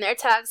 Yes, and their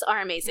tags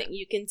are amazing.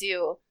 You can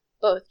do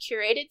both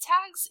curated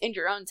tags and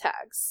your own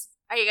tags.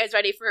 Are you guys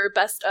ready for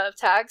best of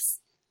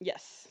tags?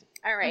 Yes.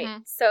 All right,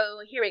 Mhm.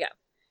 so here we go.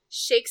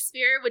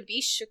 Shakespeare would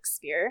be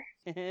Shakespeare.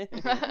 I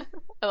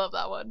love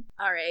that one.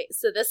 All right,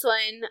 so this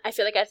one, I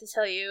feel like I have to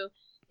tell you,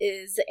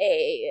 is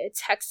a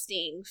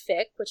texting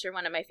fic, which are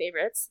one of my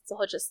favorites. It's a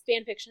whole just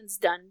fan fictions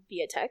done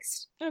via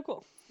text. Oh,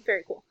 cool.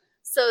 Very cool.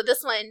 So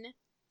this one,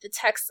 the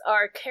texts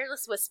are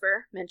Careless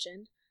Whisper,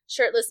 mentioned.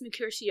 Shirtless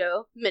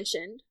Mercutio,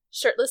 mentioned.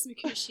 Shirtless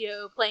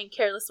Mercutio playing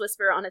Careless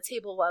Whisper on a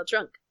table while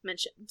drunk,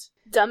 mentioned.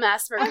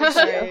 Dumbass I'm Mercutio.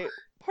 sorry.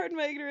 Pardon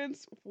my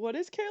ignorance. What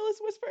is Careless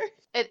Whisper?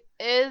 It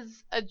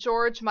is a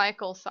George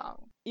Michael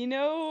song. You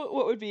know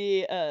what would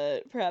be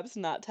a perhaps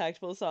not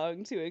tactful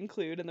song to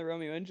include in the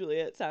Romeo and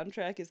Juliet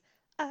soundtrack is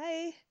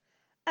I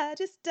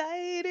just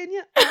died in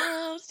your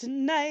arms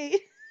tonight.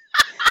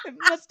 It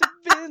must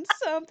have been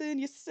something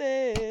you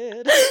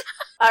said.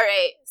 All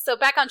right, so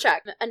back on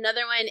track.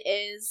 Another one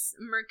is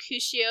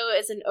Mercutio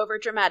is an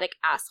overdramatic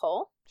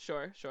asshole.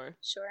 Sure. Sure.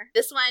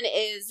 This one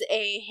is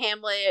a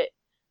Hamlet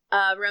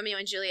Romeo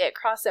and Juliet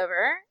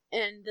crossover,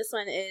 and this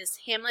one is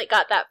Hamlet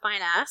got that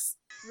fine ass.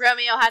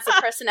 Romeo has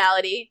a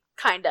personality,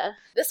 kinda.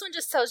 This one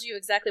just tells you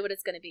exactly what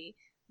it's going to be.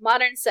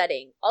 Modern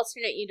setting,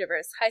 alternate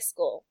universe, high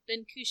school,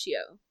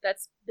 Bencuccio.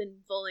 That's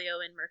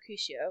Benvolio and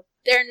Mercutio.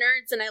 They're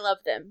nerds and I love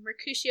them.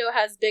 Mercutio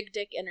has big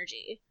dick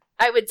energy.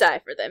 I would die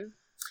for them.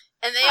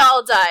 And they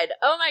all died.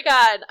 Oh my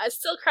god, I'm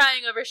still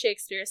crying over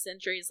Shakespeare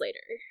centuries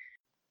later.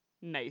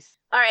 Nice.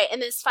 Alright,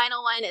 and this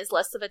final one is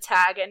less of a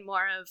tag and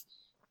more of,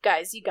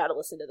 guys, you gotta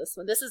listen to this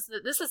one. This is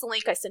the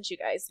link I sent you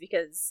guys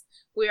because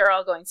we are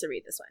all going to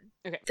read this one.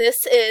 Okay.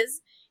 This is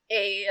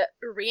a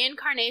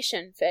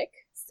reincarnation fic.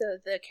 So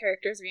the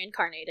character is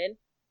reincarnated.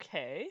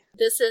 Okay.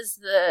 This is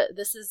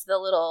the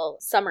little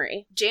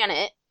summary.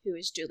 Janet, who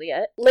is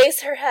Juliet,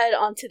 lays her head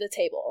onto the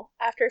table.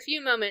 After a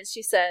few moments,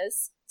 she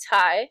says,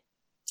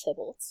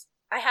 Tybalt,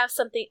 I have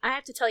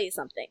to tell you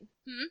something.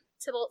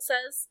 Tybalt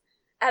says,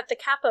 at the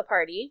Kappa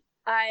party,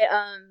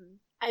 I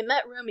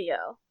met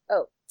Romeo.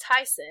 Oh,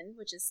 Tyson,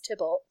 which is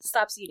Tybalt,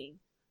 stops eating.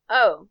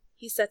 Oh,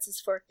 he sets his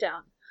fork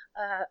down.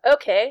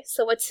 Okay,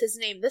 so what's his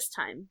name this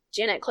time?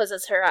 Janet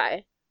closes her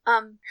eye.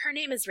 Her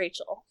name is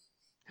Rachel.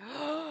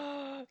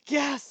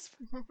 Gasp!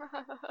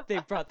 They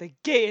brought the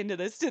gay into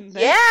this, didn't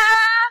they? Yeah!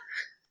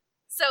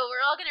 So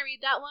we're all gonna read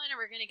that one, and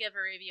we're gonna give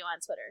a review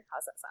on Twitter.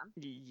 How's that sound?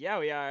 Yeah,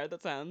 we are.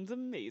 That sounds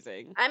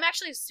amazing. I'm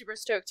actually super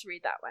stoked to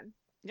read that one.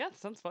 Yeah, that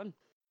sounds fun.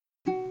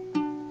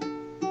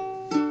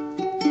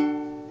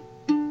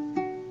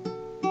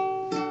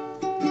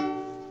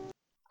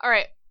 All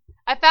right.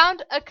 I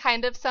found a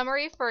kind of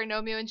summary for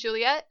Romeo and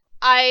Juliet.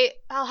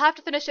 I'll have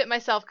to finish it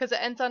myself because it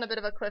ends on a bit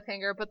of a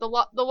cliffhanger, but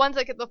the ones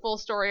that get the full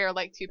story are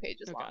like 2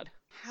 pages Oh long. God.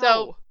 How?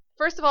 So,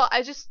 first of all,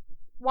 I just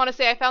want to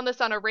say I found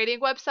this on a rating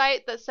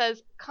website that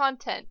says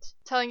content,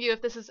 telling you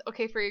if this is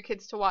okay for your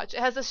kids to watch. It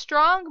has a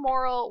strong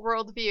moral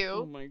worldview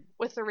Oh my.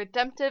 with a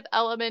redemptive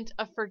element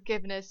of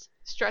forgiveness,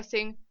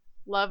 stressing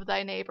love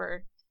thy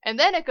neighbor. And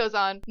then it goes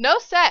on, no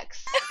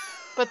sex,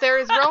 but there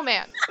is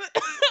romance.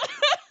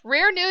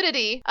 Rare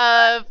nudity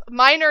of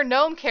minor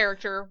gnome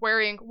character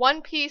wearing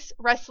one-piece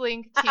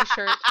wrestling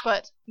t-shirt,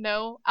 but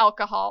no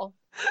alcohol.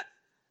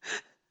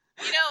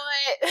 You know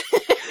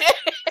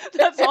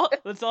what?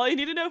 That's all you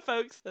need to know,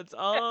 folks. That's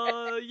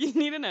all you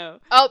need to know.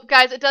 Oh,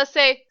 guys, it does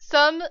say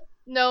some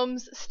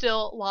gnomes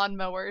still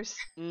lawnmowers.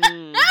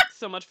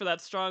 So much for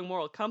that strong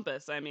moral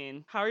compass. I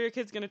mean, how are your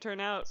kids going to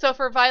turn out? So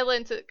for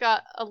violence, it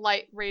got a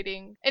light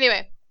rating.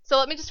 Anyway, so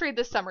let me just read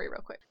this summary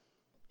real quick.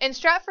 In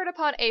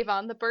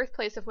Stratford-upon-Avon, the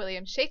birthplace of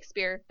William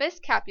Shakespeare, Miss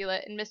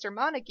Capulet and Mr.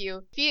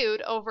 Montague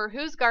feud over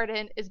whose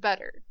garden is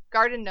better.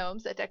 Garden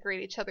gnomes that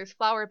decorate each other's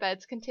flower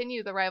beds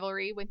continue the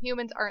rivalry when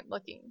humans aren't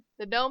looking.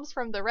 The gnomes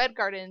from the red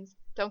gardens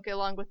don't get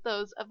along with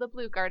those of the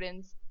blue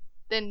gardens.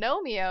 Then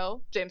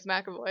Gnomeo, James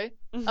McAvoy,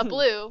 a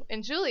blue,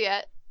 and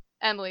Juliet,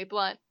 Emily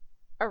Blunt,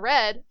 a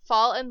red,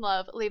 fall in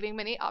love, leaving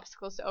many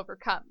obstacles to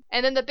overcome.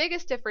 And then the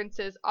biggest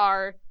differences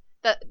are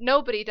that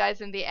nobody dies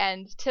in the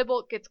end.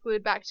 Tybalt gets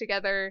glued back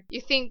together.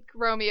 You think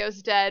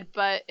Romeo's dead,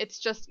 but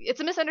it's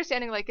a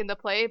misunderstanding like in the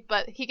play,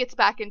 but he gets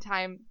back in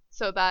time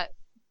so that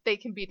they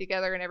can be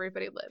together and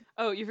everybody live.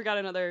 Oh, you forgot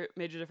another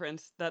major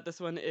difference, that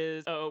this one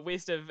is a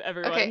waste of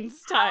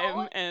everyone's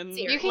time and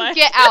You can life.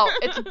 get out.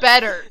 It's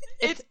better.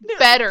 It's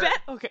better.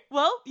 Okay,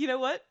 well, you know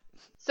what?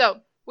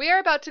 So, we are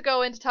about to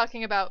go into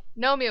talking about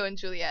Romeo and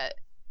Juliet,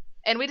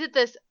 and we did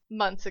this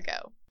months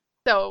ago.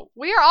 So,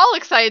 we are all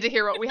excited to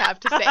hear what we have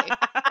to say.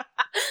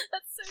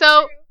 That's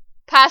So, true.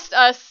 past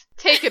us,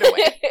 take it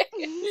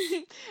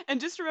away.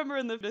 And just remember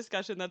in the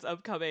discussion that's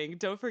upcoming,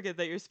 don't forget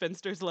that your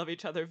spinsters love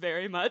each other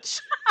very much.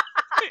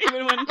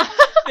 Even when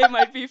they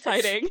might be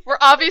fighting. We're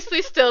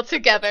obviously still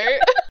together.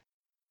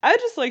 I'd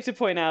just like to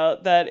point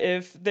out that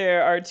if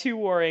there are 2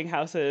 warring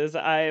houses,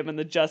 I am on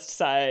the just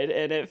side,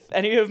 and if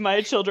any of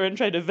my children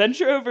try to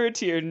venture over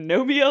to your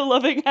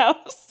Nomeo-loving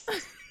house...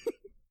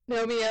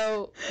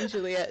 Romeo and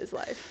Juliet is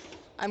life.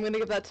 I'm gonna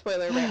give that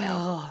spoiler right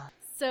now.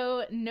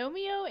 So,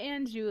 Romeo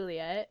and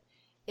Juliet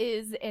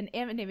is an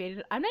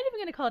animated... I'm not even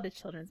going to call it a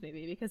children's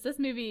movie, because this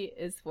movie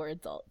is for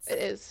adults. It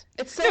is.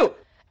 It's so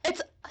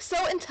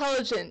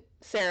intelligent,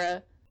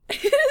 Sarah.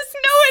 It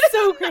is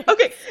so great.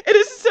 Okay, it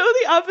is so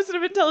the opposite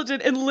of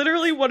intelligent, and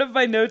literally one of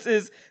my notes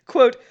is,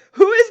 quote,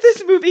 who is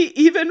this movie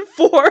even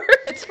for?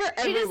 It's for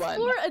It is everyone.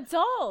 for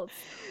adults.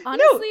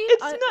 Honestly, No,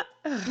 it's not.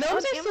 Gnomes on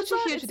are such a Amazon,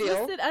 huge it's deal.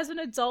 listed as an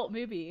adult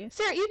movie.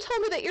 Sarah, you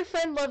told me that your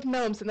friend loved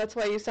gnomes, and that's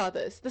why you saw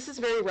this. This is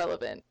very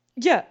relevant.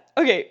 Yeah,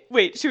 okay,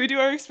 wait, should we do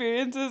our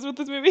experiences with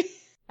this movie?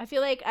 I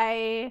feel like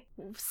I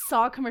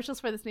saw commercials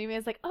for this movie. I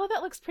was like, oh,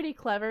 that looks pretty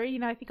clever. You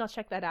know, I think I'll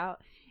check that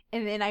out.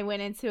 And then I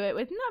went into it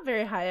with not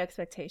very high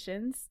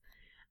expectations.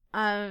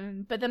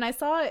 But then I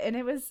saw it and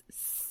it was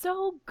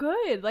so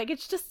good. Like,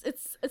 it's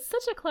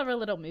such a clever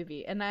little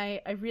movie. And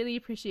I really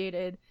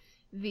appreciated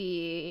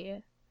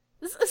Sarah,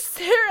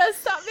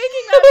 stop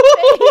making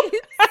that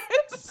face.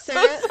 I'm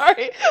so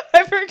sorry.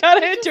 I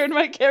forgot I had turned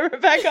my camera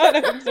back on.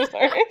 I'm so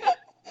sorry.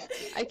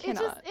 I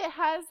cannot. It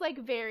has like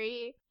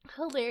very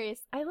hilarious.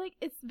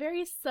 It's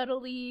very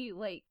subtly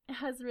like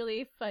has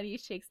really funny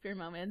Shakespeare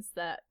moments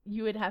that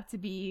you would have to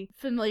be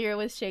familiar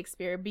with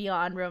Shakespeare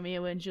beyond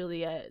Romeo and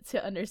Juliet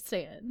to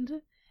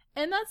understand.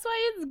 And that's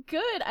why it's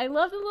good. I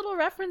love the little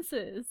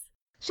references.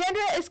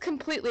 Chandra is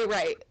completely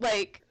right.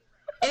 Like,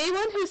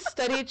 anyone who's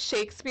studied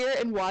Shakespeare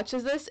and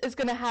watches this is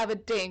gonna have a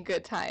dang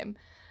good time.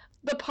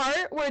 The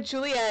part where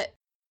Juliet,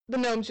 the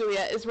gnome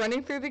Juliet, is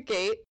running through the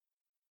gate,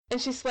 and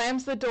she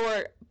slams the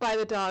door by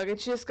the dog, and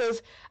she just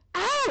goes,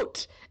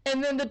 out!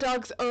 And then the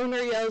dog's owner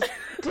yells,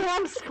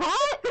 damn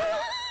Scott!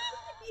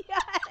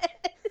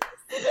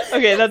 Yes.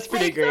 Okay, that's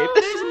pretty It's great.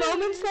 so There's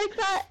moments like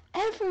that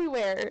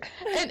everywhere.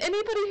 And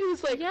anybody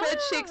who's like Yeah. read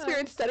Shakespeare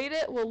and studied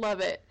it will love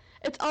it.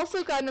 It's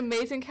also got an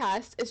amazing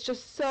cast. It's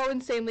just so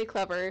insanely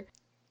clever.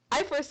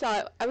 I first saw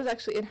it, I was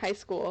actually in high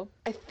school,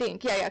 I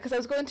think. Yeah, because I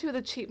was going to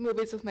the cheap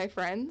movies with my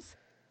friends.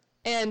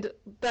 And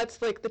that's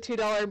like the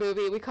 $2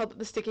 movie. We called it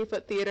the Sticky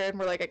Foot Theater, and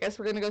we're like, I guess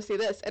we're going to go see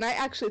this. And I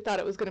actually thought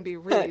it was going to be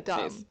really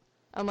dumb. Nice.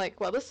 I'm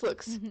like, well, this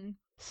looks Mhm.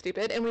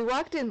 stupid. And we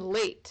walked in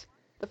late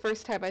the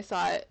first time I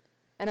saw it.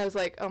 And I was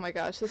like, oh my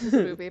gosh, this is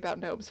a movie about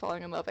gnomes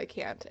falling in love. I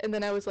can't. And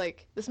then I was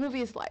like, this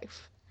movie is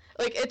life.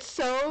 Like, it's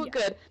so Yeah.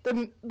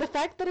 good. The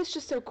fact that it's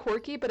just so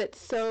quirky, but it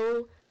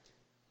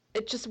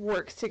just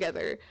works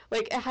together.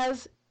 Like, it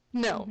has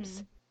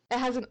gnomes. It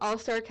has an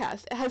all-star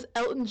cast. It has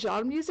Elton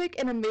John music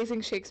and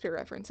amazing Shakespeare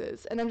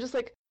references. And I'm just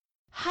like,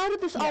 how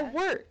did this all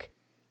work?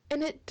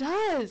 And it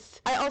does.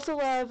 I also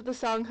love the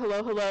song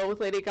Hello, Hello with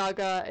Lady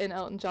Gaga and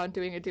Elton John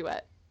doing a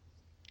duet.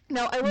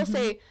 Now, I will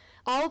say,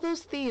 all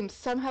those themes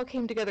somehow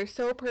came together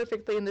so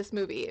perfectly in this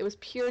movie. It was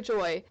pure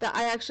joy that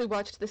I actually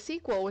watched the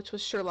sequel, which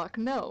was Sherlock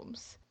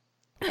Gnomes.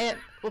 And,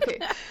 okay,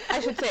 I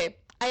should say,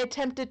 I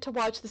attempted to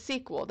watch the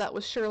sequel, that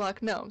was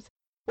Sherlock Gnomes,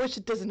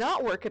 which does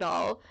not work at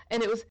all,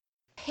 and it was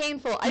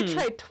painful. I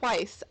tried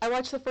twice. I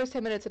watched the first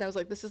 10 minutes and I was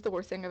like, this is the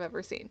worst thing I've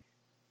ever seen.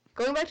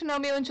 Going back to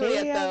Romeo and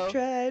Juliet, though, I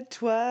tried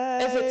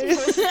twice.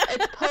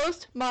 it's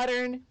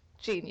postmodern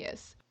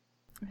genius.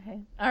 Okay.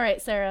 All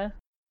right, Sarah.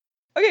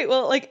 Okay,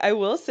 well, like, I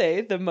will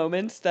say the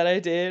moments that I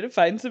did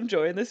find some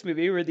joy in this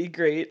movie were the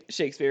great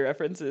Shakespeare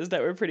references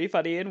that were pretty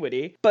funny and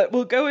witty. But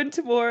we'll go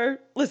into more...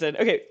 Listen,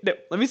 okay, no,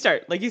 let me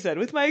start, like you said,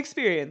 with my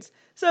experience.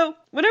 So,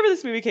 whenever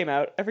this movie came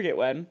out, I forget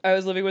when, I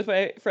was living with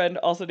my friend,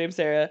 also named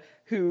Sarah,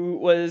 who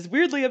was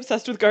weirdly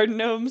obsessed with garden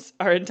gnomes.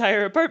 Our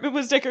entire apartment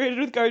was decorated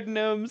with garden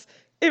gnomes.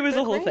 It was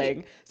a whole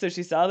thing. So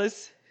she saw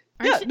this...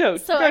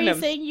 So are you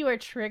saying you were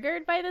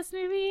triggered by this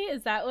movie?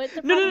 Is that what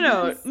the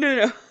No. is?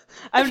 No.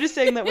 I'm just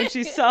saying that when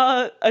she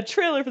saw a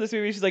trailer for this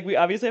movie, she's like, we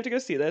obviously have to go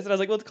see this. And I was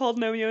like, well, it's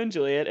called Romeo and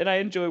Juliet, and I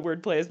enjoy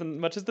wordplay as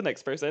much as the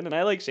next person, and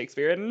I like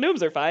Shakespeare, and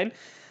gnomes are fine.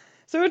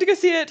 So I went to go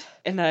see it,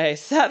 and I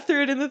sat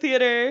through it in the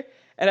theater,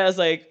 and I was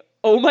like,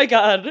 oh my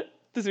god,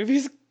 this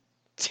movie's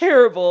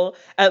terrible.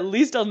 At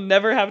least I'll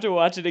never have to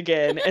watch it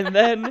again. And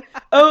then,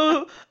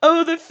 oh,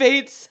 the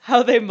fates,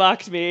 how they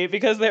mocked me,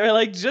 because they were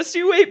like, just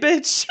you wait,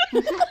 bitch.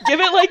 Give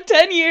it like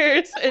 10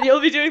 years and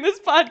you'll be doing this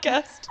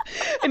podcast.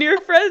 And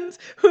your friends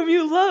whom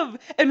you love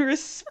and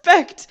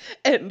respect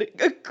and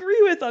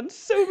agree with on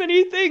so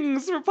many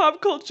things for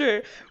pop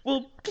culture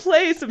will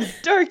play some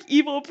dark,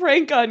 evil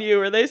prank on you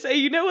where they say,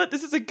 you know what,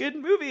 this is a good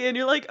movie. And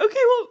you're like, okay,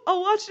 well,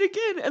 I'll watch it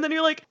again. And then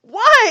you're like,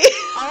 why?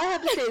 All I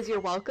have to say is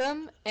you're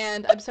welcome.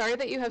 And I'm sorry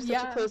that you have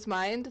such a closed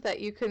mind that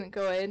you couldn't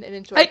go in and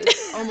enjoy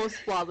this almost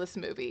flawless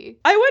movie.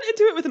 I went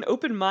into it with an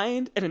open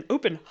mind and an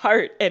open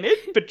heart, and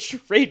it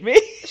betrayed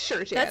me.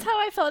 Sure, Jan. That's how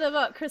I felt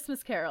about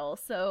Christmas Carol,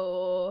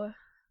 so...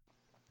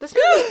 This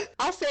movie,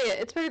 I'll say it,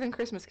 it's better than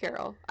Christmas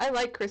Carol. I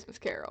like Christmas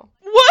Carol.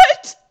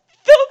 What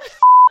the f***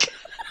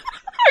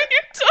 are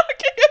you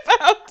talking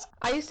about?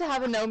 I used to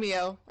have a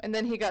Nomeo, and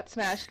then he got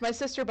smashed. My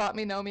sister bought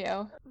me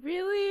Nomeo.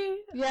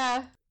 Really?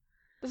 Yeah.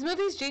 This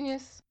movie's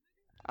genius.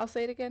 I'll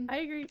say it again. I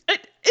agree.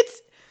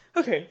 It's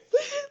okay.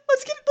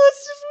 Let's just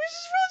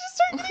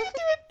start getting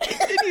into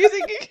it. And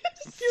using it.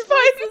 Your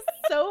voice is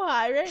so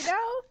high right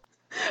now.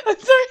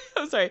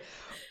 I'm sorry.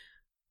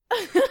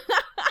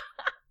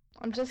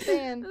 I'm just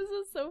saying. This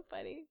is so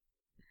funny.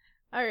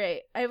 All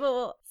right, I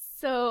will.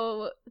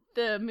 So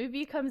the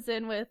movie comes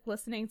in with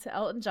listening to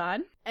Elton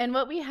John, and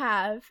what we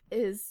have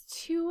is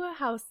two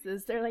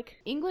houses. They're like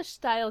English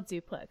style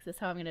duplex is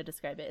how I'm going to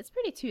describe it. It's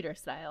pretty Tudor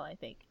style, I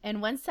think.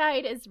 And one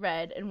side is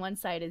red and one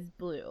side is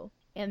blue.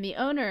 And the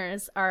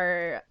owners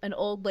are an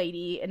old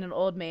lady and an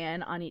old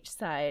man on each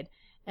side,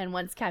 and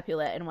one's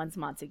Capulet and one's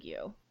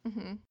Montague.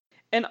 Mm-hmm.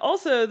 And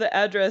also the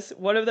address,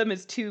 one of them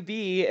is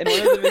 2B and one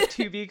of them is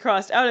 2B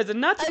crossed out as a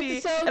not to be.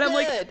 So and I'm good.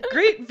 like,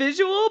 great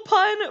visual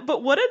pun,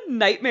 but what a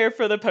nightmare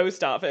for the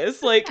post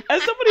office. Like,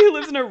 as somebody who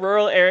lives in a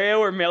rural area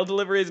where mail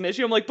delivery is an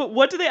issue, I'm like, but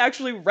what do they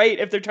actually write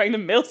if they're trying to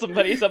mail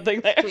somebody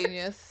something there?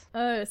 Genius.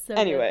 Oh, so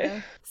anyway.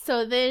 good,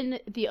 so then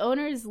the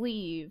owners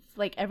leave,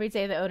 like every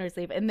day the owners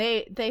leave, and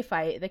they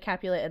fight. The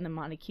Capulet and the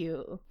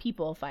Montague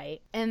people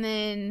fight. And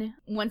then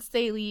once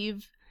they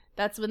leave,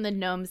 that's when the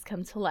gnomes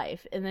come to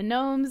life. And the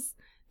gnomes...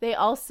 they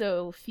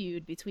also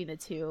feud between the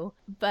two,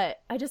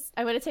 but I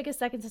want to take a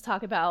second to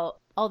talk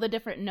about all the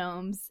different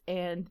gnomes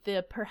and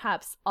the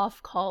perhaps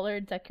off-color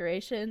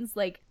decorations,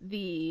 like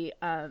the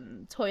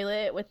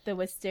toilet with the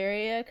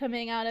wisteria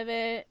coming out of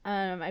it.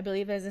 I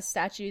believe there's a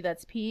statue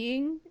that's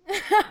peeing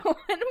at one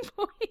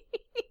point.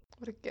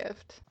 What a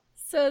gift.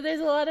 So there's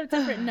a lot of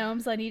different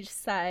gnomes on each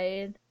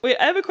side. Wait,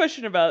 I have a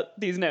question about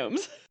these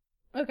gnomes.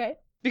 Okay.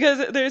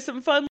 Because there's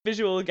some fun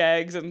visual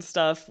gags and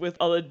stuff with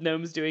all the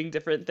gnomes doing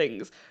different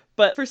things.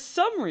 But for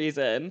some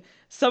reason,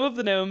 some of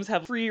the gnomes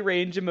have free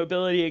range and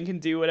mobility and can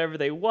do whatever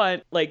they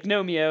want, like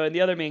Nomeo and the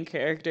other main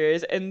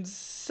characters, and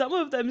some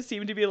of them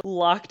seem to be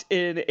locked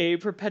in a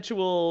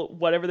perpetual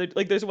whatever.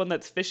 Like, there's one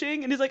that's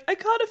fishing, and he's like, I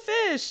caught a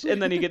fish!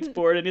 And then he gets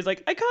bored, and he's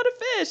like, I caught a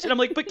fish! And I'm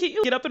like, but can't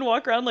you get up and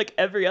walk around like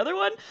every other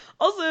one?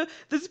 Also,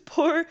 this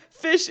poor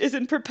fish is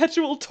in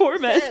perpetual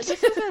torment. Yeah,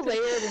 this is a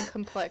layered and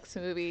complex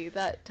movie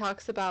that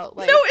talks about,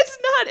 like... No, it's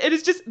not! It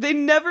is just, they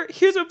never...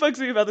 Here's what bugs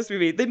me about this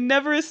movie. They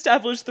never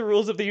establish the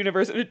rules of the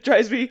universe, and it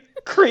drives me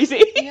crazy.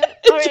 Yeah.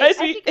 It drives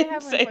I me think I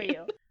have one for insane.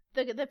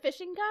 you. The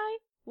fishing guy?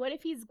 What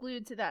if he's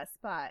glued to that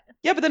spot?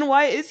 Yeah, but then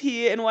why is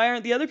he, and why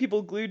aren't the other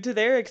people glued to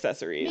their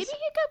accessories? Maybe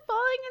he kept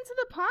falling into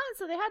the pond,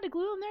 so they had to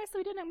glue him there so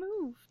he didn't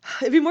move.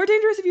 It'd be more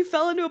dangerous if you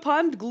fell into a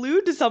pond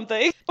glued to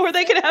something, or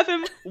they could have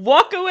him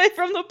walk away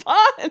from the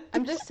pond.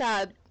 I'm just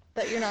sad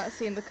that you're not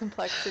seeing the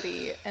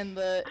complexity and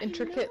the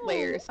intricate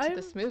layers to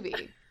this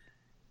movie.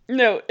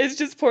 No, it's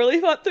just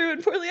poorly thought through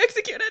and poorly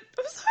executed.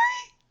 I'm sorry.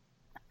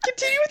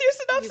 Continue with your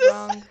You're synopsis.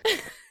 wrong.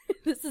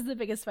 This is the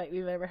biggest fight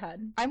we've ever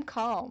had. I'm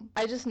calm.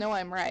 I just know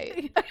I'm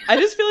right. I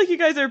just feel like you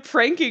guys are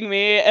pranking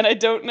me, and I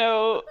don't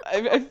know.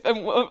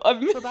 I'm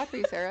Feel bad for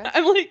you, Sarah.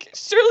 I'm like,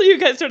 surely you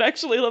guys don't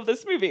actually love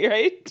this movie,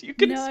 right? You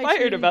No, I conspired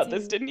truly about do.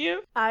 this, didn't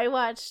you? I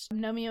watched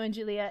Romeo and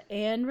Juliet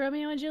and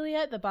Romeo and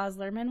Juliet, the Baz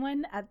Luhrmann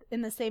one,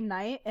 in the same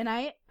night, and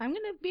I'm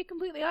gonna be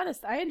completely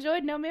honest. I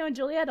enjoyed Romeo and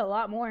Juliet a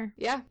lot more.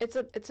 Yeah, it's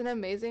an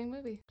amazing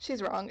movie.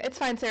 She's wrong. It's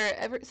fine,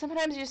 Sarah.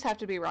 Sometimes you just have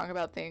to be wrong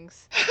about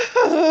things.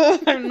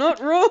 I'm not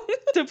wrong.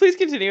 So please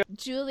continue.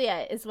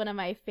 Juliet is one of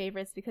my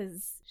favorites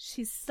because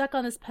she's stuck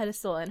on this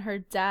pedestal and her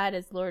dad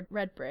is Lord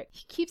Redbrick.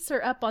 He keeps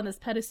her up on this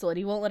pedestal and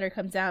he won't let her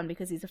come down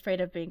because he's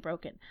afraid of being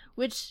broken.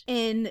 Which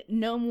in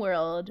gnome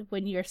world,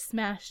 when you're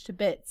smashed to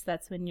bits,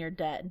 that's when you're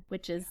dead.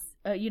 Which is,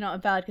 a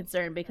valid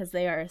concern because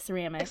they are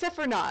ceramic. Except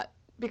for not,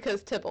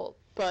 because Tybalt,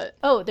 but...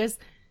 Oh,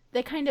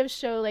 they kind of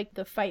show like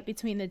the fight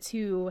between the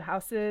two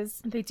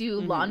houses. They do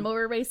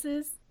lawnmower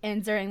races.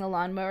 And during the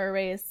lawnmower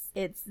race,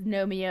 it's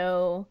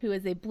Nomeo, who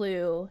is a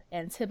blue,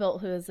 and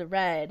Tybalt, who is a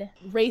red,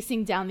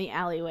 racing down the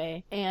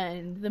alleyway.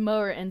 And the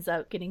mower ends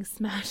up getting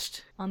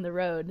smashed on the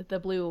road.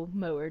 The blue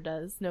mower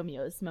does,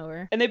 Nomeo's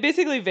mower. And they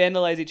basically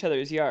vandalize each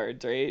other's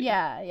yards, right?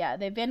 Yeah.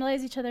 They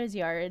vandalize each other's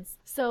yards.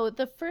 So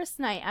the first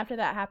night after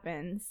that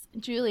happens,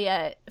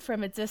 Juliet,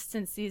 from a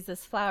distance, sees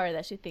this flower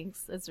that she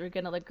thinks is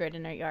going to look great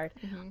in her yard.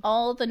 Mhm.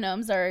 All the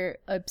gnomes are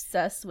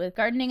obsessed with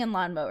gardening and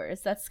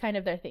lawnmowers. That's kind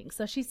of their thing.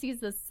 So she sees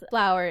this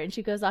flower and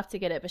she goes off to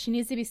get it, but she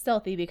needs to be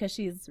stealthy because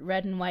she's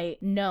red and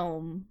white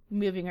gnome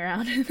moving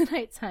around in the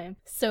nighttime.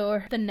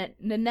 So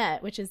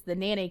Nanette, which is the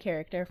nanny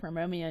character from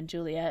Romeo and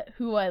Juliet,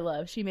 who I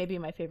love. She may be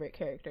my favorite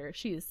character.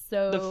 She is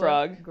so The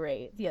frog.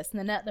 great. Yes,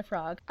 Nanette the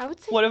frog. I would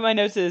say... One of my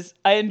notes is,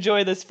 I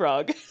enjoy this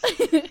frog. I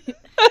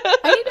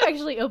need to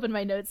actually open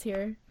my notes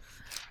here.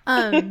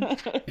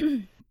 Let's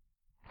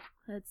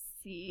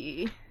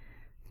see.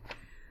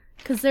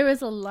 Because there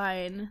was a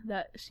line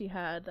that she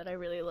had that I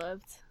really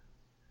loved.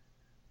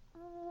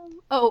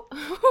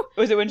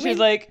 Was it when she's When-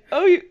 like,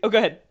 oh, go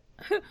ahead.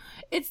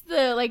 It's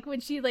the, like,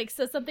 when she, like,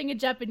 says something in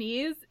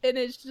Japanese, and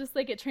it's just,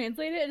 like, it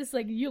translated, and it's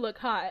like, you look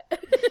hot.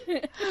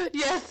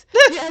 Yes,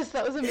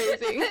 that was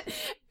amazing.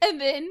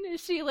 And then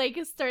she, like,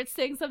 starts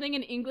saying something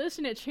in English,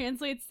 and it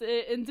translates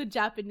it into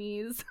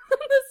Japanese on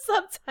the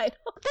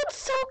subtitle. That's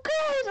so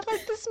good!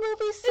 Like, this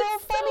movie's so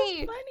It's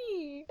funny! so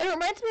funny. It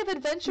reminds me of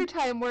Adventure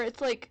Time, where it's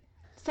like,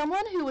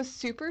 someone who was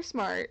super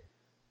smart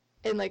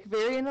and, like,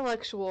 very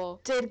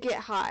intellectual did get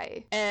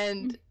high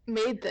and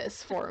made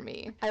this for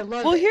me. I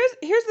love Well, it.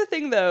 here's the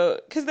thing, though,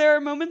 because there are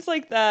moments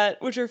like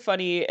that which are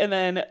funny, and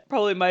then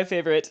probably my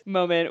favorite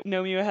moment,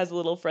 Nomeo has a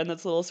little friend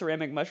that's a little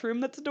ceramic mushroom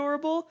that's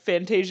adorable,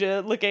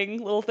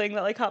 Fantasia-looking little thing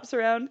that, like, hops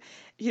around.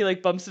 He,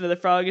 like, bumps into the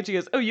frog, and she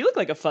goes, oh, you look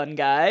like a fun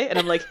guy. And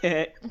I'm like,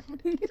 heh.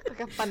 You look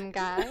like a fun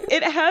guy.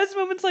 It has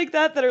moments like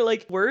that are,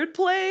 like,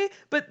 wordplay,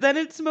 but then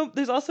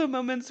there's also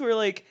moments where,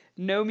 like,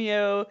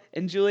 Nomeo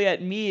and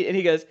Juliet meet, and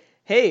he goes,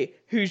 hey,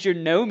 who's your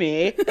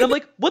Nomi? And I'm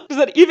like, what does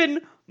that even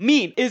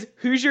mean? Is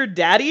who's your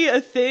daddy a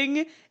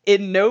thing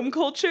in gnome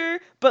culture?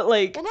 But,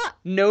 like, Well, not...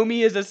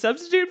 Nomi is a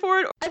substitute for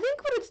it? I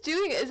think what it's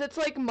doing is it's,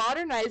 like,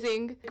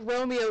 modernizing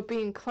Romeo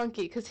being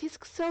clunky, because he's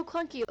so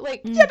clunky.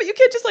 Like, Yeah, but you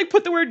can't just, like,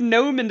 put the word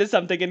gnome into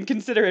something and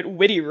consider it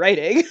witty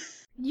writing.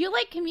 You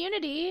like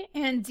Community,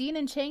 and Dean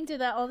and Chang do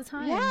that all the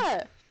time.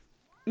 yeah.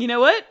 You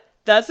know what?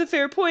 That's a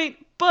fair point,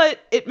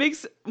 but it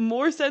makes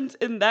more sense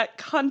in that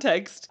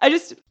context.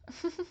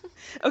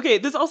 Okay,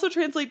 this also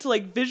translates to,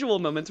 like, visual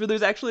moments where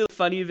there's actually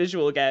funny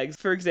visual gags.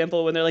 For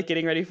example, when they're, like,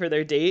 getting ready for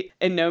their date,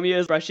 and Nomeo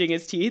is brushing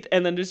his teeth,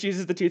 and then just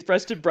uses the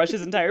toothbrush to brush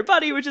his entire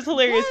body, which is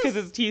hilarious because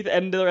his teeth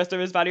and the rest of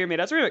his body are made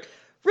out of ceramic.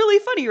 Really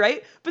funny,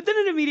 right? But then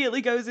it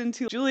immediately goes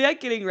into Juliet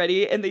getting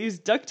ready, and they use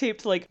duct tape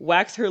to, like,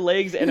 wax her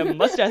legs and a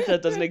mustache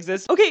that doesn't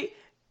exist. Okay,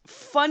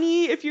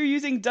 funny if you're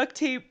using duct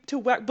tape to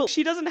wax, but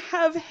she doesn't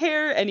have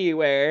hair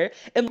anywhere.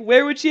 And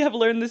where would she have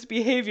learned this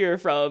behavior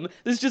from?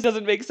 This just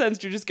doesn't make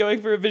sense. You're just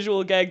going for a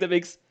visual gag that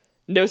makes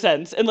no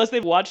sense. Unless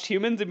they've watched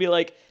Humans and be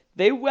like,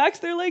 they wax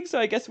their legs, so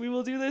I guess we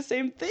will do the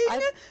same thing. I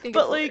think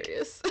But, it's like,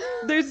 hilarious.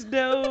 there's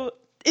no...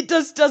 It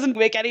just doesn't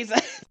make any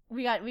sense.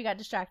 We got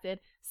distracted.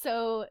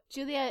 So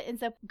Juliet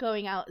ends up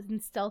going out in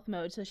stealth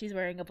mode, so she's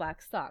wearing a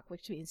black sock,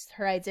 which means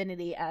her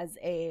identity as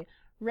a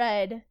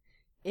red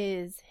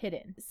is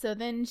hidden. So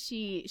then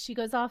she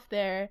goes off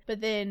there, but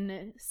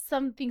then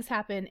some things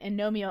happen and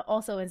Nomeo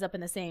also ends up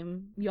in the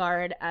same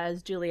yard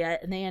as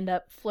Juliet, and they end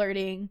up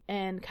flirting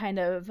and kind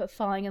of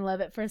falling in love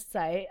at first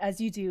sight,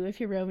 as you do if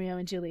you're Romeo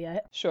and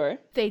Juliet. Sure.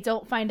 They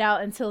don't find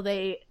out until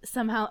they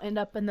somehow end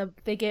up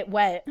they get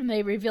wet and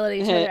they reveal to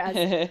each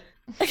other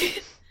as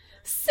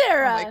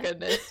Sarah. Oh my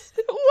goodness.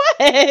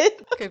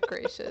 What? Good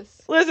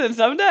gracious. Listen,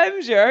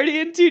 sometimes you're already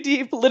in too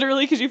deep,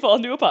 literally because you fall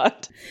into a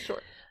pond.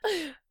 Sure.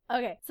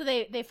 Okay, so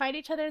they find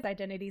each other's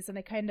identities,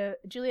 and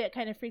Juliet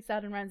kind of freaks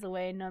out and runs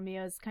away, and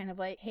Nomeo's kind of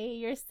like, hey,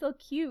 you're still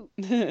cute.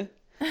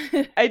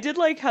 I did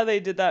like how they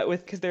did that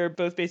because they were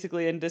both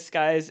basically in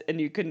disguise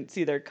and you couldn't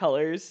see their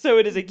colors. So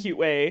it is a cute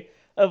way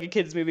of a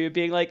kids movie of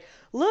being like,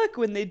 look,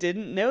 when they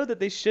didn't know that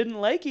they shouldn't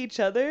like each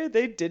other,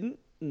 they didn't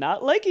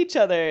not like each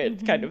other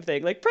kind of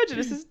thing. Like,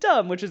 prejudice is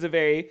dumb, which is a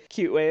very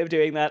cute way of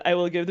doing that. I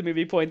will give the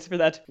movie points for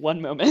that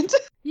one moment.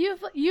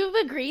 You've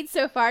agreed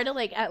so far to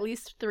like at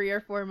least 3 or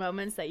 4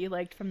 moments that you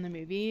liked from the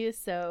movie,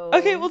 so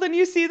Okay, well then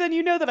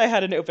you know that I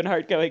had an open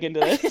heart going into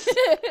this.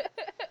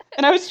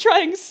 And I was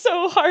trying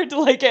so hard to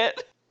like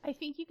it. I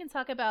think you can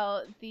talk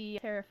about the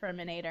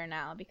Terraforminator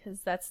now, because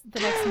that's the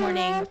next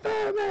morning.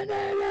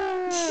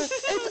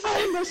 It's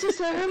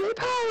unnecessarily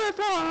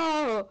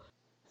powerful!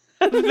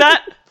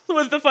 That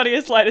was the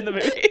funniest line in the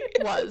movie.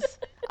 Was.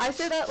 I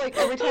say that like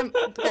every time,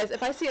 guys,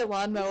 if I see a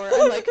lawnmower,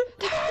 I'm like,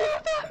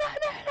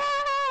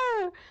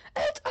 Terraforminator!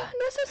 It's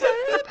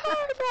unnecessarily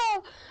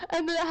powerful!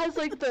 And then it has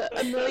like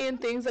a million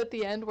things at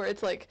the end where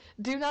it's like,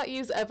 do not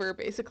use ever,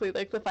 basically,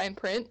 like the fine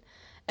print.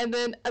 And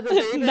then at the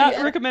very Not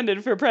end,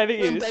 recommended for private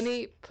when use.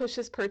 Benny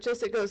pushes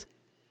purchase, it goes,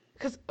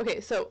 because, okay,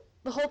 so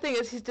the whole thing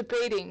is he's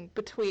debating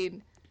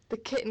between the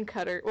kitten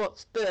cutter, well,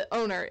 the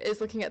owner is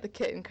looking at the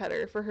kitten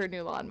cutter for her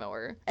new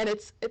lawnmower, and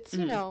it's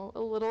you know, a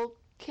little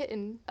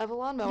kitten of a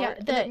lawnmower, Yeah,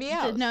 and it the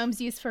meows.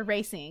 gnome's used for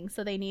racing,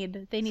 so they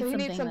need So he something,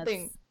 needs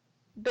something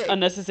that's... big.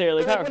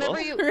 Unnecessarily But, like,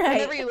 powerful.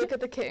 whenever you look at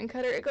the kitten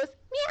cutter, it goes,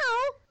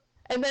 meow!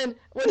 And then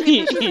when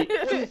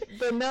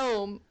the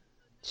gnome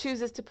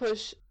chooses to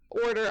push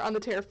order on the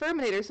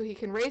Terraforminator so he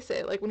can race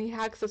it, like when he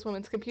hacks this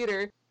woman's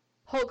computer,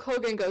 Hulk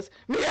Hogan goes,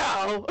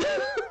 meow!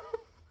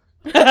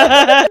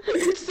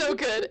 It's so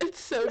good. It's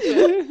so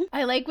good.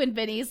 I like when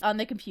Benny's on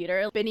the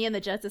computer. Benny and the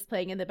Jets is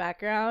playing in the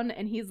background,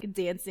 and he's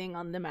dancing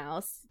on the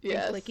mouse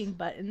Yes. and clicking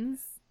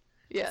buttons.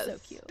 Yes. So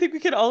cute. I think we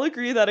can all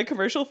agree that a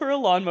commercial for a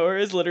lawnmower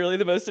is literally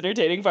the most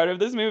entertaining part of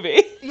this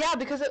movie. Yeah,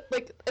 because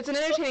it's an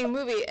entertaining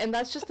movie, and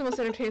that's just the most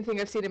entertaining thing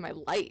I've seen in my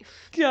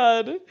life.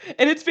 God.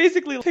 And it's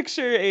basically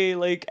picture a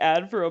like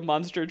ad for a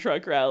monster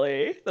truck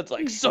rally that's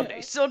like Sunday,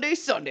 Sunday,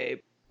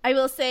 Sunday. I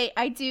will say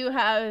I do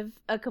have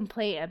a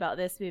complaint about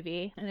this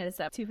movie, and it is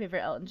that 2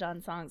 favorite Elton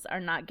John songs are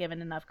not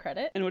given enough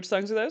credit. And which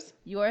songs are those?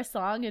 Your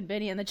Song and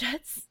Benny and the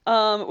Jets.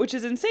 Which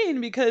is insane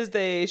because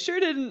they sure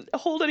didn't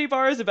hold any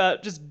bars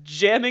about just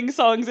jamming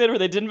songs in where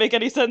they didn't make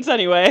any sense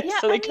anyway. Yeah,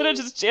 So they could have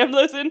just jammed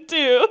those in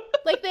too.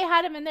 Like, they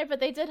had him in there,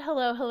 but they did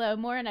Hello, Hello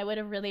more, and I would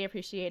have really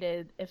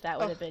appreciated if that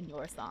would have been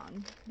Your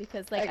Song.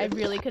 Because, like, I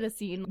really could have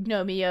seen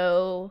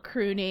Gnomeo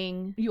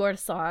crooning Your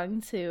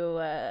Song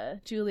to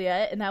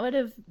Juliet, and that would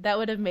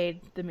have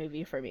made the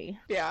movie for me.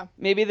 Yeah.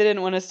 Maybe they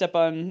didn't want to step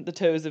on the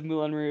toes of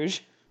Moulin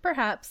Rouge.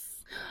 Perhaps.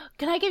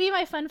 Can I give you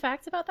my fun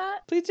fact about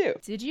that? Please do.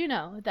 Did you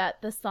know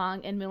that the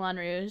song in Moulin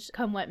Rouge,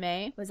 Come What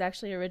May, was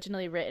actually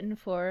originally written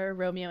for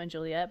Romeo and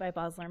Juliet by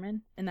Baz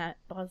Luhrmann in that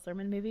Baz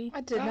Luhrmann movie?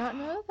 I did not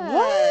know that.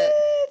 What?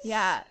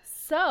 Yeah.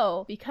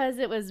 So, because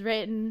it was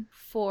written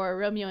for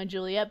Romeo and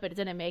Juliet, but it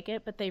didn't make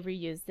it, but they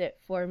reused it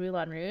for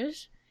Moulin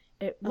Rouge,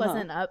 it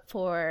wasn't up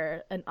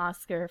for an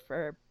Oscar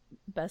for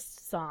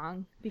Best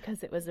Song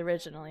because it was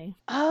originally.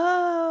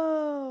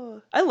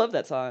 Oh, I love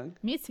that song.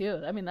 Me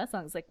too. I mean, that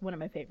song's like one of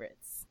my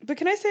favorites. But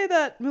can I say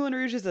that Moulin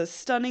Rouge is a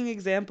stunning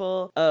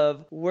example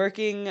of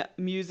working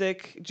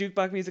music,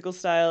 jukebox musical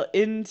style,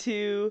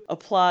 into a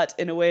plot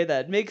in a way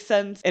that makes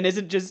sense and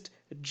isn't just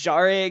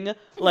jarring.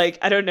 Like,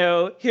 I don't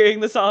know, hearing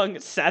the song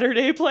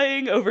Saturday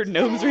playing over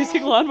gnomes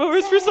racing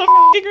lawnmowers for some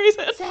f***ing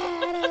reason.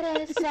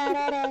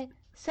 Saturday.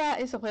 I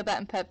used to play that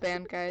in Pep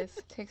Band, guys.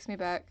 Takes me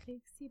back.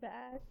 Takes you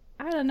back.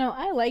 I don't know.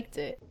 I liked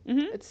it.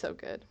 Mm-hmm. It's so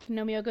good.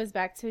 Nomeo goes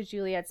back to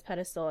Juliet's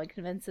pedestal and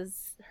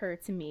convinces her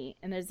to meet.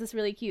 And there's this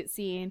really cute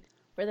scene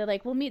where they're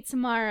like, we'll meet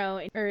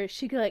tomorrow. Or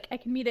she goes like, I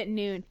can meet at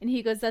noon. And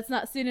he goes, that's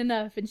not soon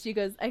enough. And she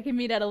goes, I can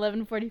meet at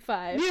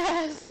 11:45.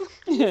 Yes.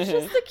 It's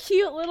just a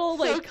cute little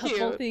So like couple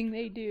cute. thing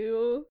they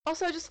do.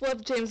 Also, I just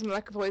love James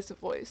McAvoy's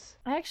voice.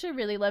 I actually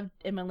really loved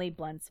Emily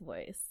Blunt's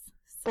voice.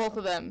 So- Both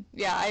of them.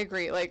 Yeah, I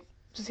agree. Like,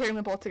 just hearing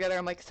them both together,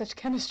 I'm like, such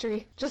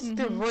chemistry. Just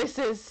their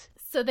voices.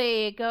 So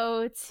they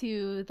go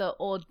to the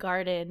old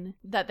garden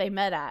that they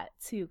met at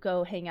to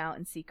go hang out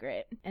in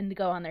secret and to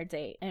go on their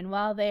date. And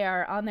while they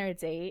are on their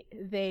date,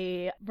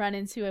 they run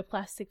into a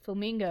plastic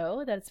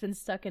flamingo that's been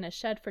stuck in a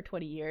shed for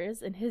 20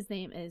 years, and his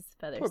name is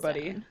Featherstone. Poor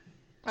buddy.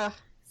 Ugh.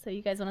 So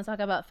you guys want to talk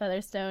about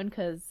Featherstone?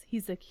 Because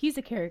he's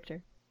a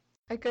character.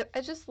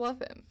 I just love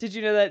him. Did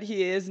you know that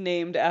he is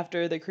named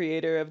after the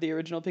creator of the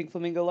original Pink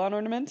Flamingo lawn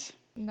ornament?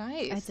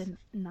 Nice. I did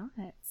not.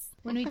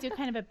 When we do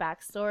kind of a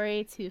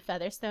backstory to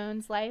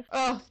Featherstone's life,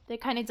 Oh, they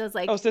kind of does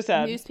like Oh, so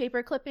sad.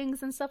 newspaper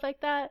clippings and stuff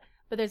like that.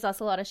 But there's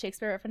also a lot of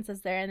Shakespeare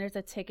references there, and there's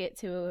a ticket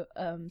to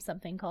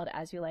something called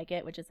As You Like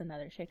It, which is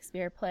another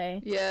Shakespeare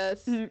play.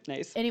 yes.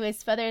 Nice.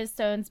 Anyways,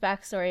 Featherstone's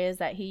backstory is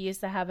that he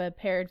used to have a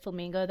paired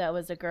flamingo that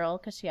was a girl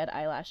because she had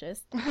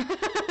eyelashes.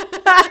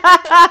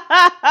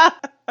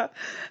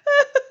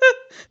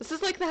 This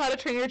is like the How to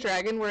Train Your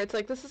Dragon, where it's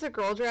like, this is a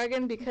girl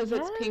dragon because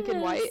it's pink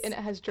and white, Yes. and it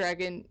has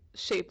dragon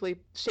shaped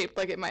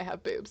like it might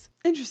have boobs.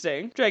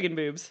 Interesting. Dragon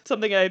boobs.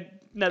 Something I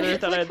never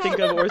It's thought like I'd how- think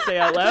of or say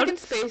out It's loud. like in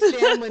Space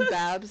Jam when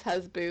Babs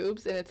has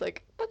boobs, and it's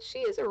like, but she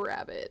is a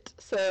rabbit,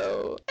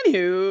 so...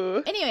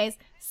 Anywho. Anyways,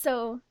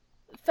 so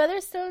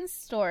Featherstone's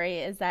story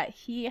is that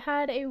he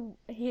had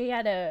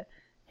a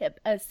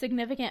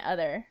significant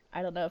other.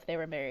 I don't know if they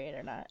were married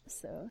or not.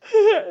 So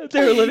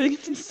they were living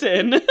in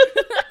sin.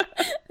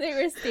 They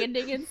were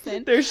standing in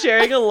sin. They're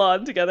sharing a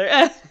lawn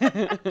together.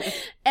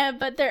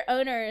 But their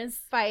owners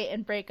fight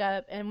and break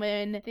up, and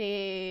when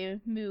they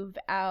move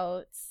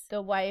out,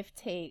 the wife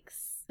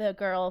takes the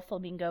girl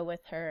Flamingo with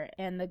her,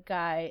 and the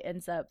guy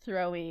ends up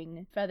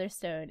throwing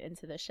Featherstone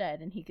into the shed,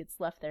 and he gets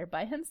left there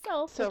by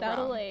himself without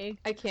a leg.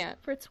 I can't.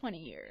 For 20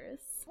 years.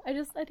 I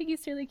think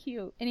he's really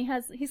cute. And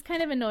he's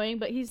kind of annoying,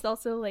 but he's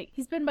also like,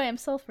 he's been by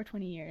himself for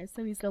 20 years,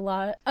 so he's a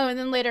lot. Oh, and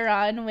then later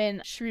on, when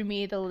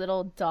Shroomy, the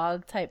little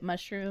dog type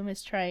mushroom,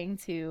 is trying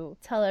to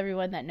tell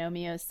everyone that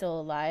Nomeo is still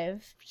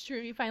alive,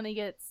 Shroomy finally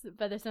gets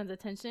Featherstone's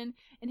attention,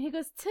 and he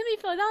goes, Timmy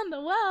fell down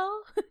the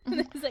well. And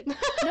then he's like,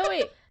 no,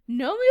 wait.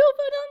 Nomeo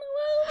fell down the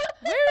well?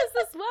 Where is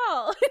this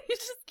well? He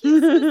just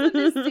keeps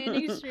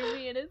misunderstanding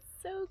Shroomy, and it's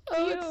so cute.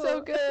 Oh, it's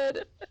so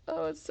good.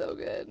 Oh, it's so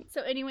good.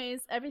 So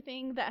anyways,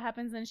 everything that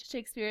happens in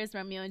Shakespeare's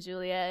Romeo and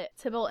Juliet,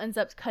 Tybalt ends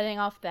up cutting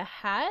off the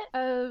hat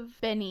of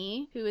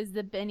Benny, who is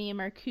the Benny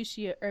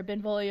Mercutio, or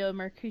Benvolio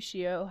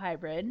Mercutio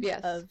hybrid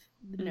of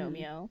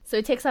Nomeo. So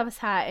he takes off his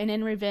hat, and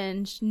in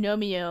revenge,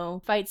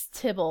 Nomeo fights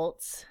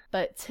Tybalt,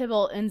 but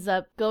Tybalt ends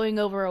up going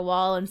over a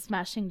wall and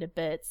smashing to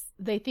bits.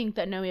 They think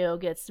that Nomeo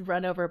gets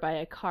run over by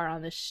a car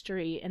on the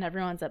street, and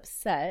everyone's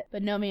upset.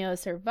 But Nomeo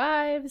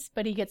survives,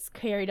 but he gets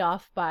carried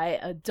off by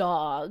a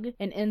dog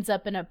and ends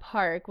up in a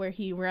park where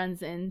he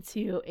runs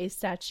into a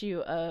statue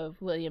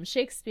of William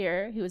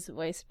Shakespeare, who was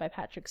voiced by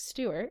Patrick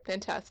Stewart.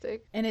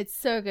 Fantastic. And it's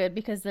so good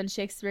because then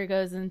Shakespeare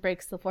goes and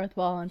breaks the fourth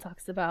wall and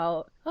talks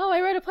about, oh,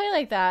 I wrote a play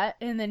like that.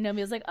 And then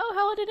Nomeo's like, oh,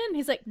 how did it end?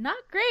 He's like, not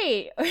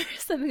great, or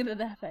something to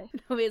that effect.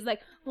 Nomeo's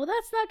like, well,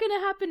 that's not gonna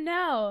happen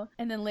now.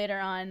 And then later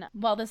on,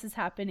 while this is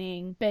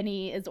happening,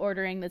 Benny is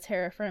ordering the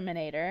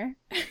Terraforminator.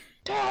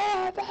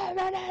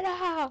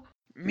 Terraforminator!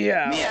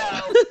 Meow.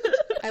 Meow.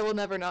 I will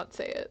never not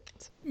say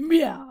it.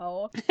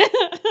 Meow.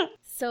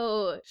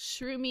 So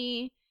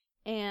Shroomy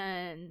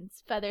and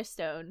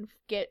Featherstone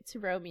get to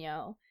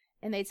Romeo,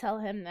 and they tell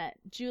him that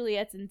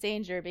Juliet's in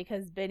danger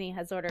because Benny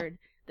has ordered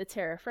the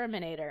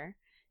Terraforminator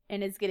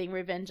and is getting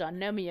revenge on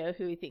Nomeo,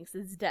 who he thinks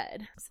is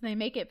dead. So they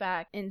make it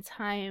back in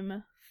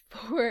time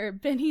for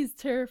Benny's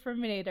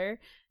Terraforminator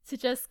to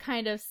just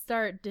kind of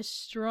start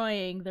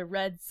destroying the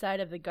red side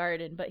of the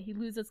garden, but he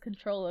loses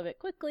control of it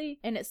quickly,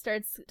 and it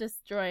starts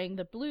destroying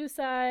the blue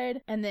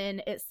side, and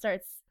then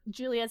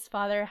Juliet's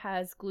father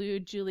has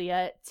glued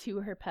Juliet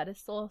to her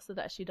pedestal so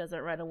that she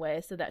doesn't run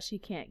away, so that she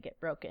can't get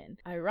broken.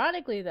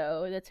 Ironically,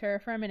 though, the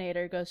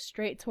Terraforminator goes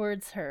straight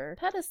towards her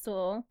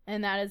pedestal,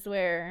 and that is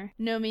where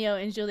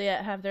Nomeo and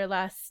Juliet have their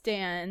last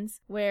stand,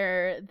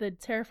 where the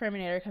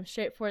Terraforminator comes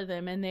straight for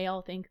them, and they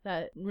all think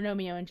that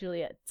Romeo and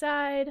Juliet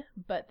died,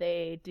 but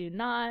they do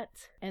not,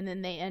 and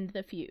then they end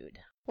the feud.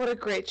 What a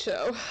great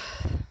show.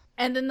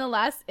 And then the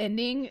last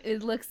ending,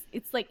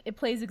 it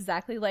plays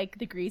exactly like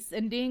the Grease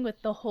ending,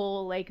 with the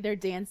whole, like, they're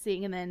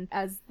dancing, and then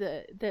as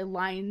the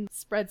line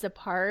spreads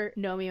apart,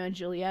 Nomeo and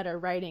Juliet are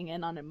riding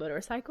in on a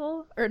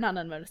motorcycle, or not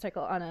on a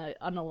motorcycle, on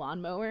a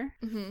lawnmower.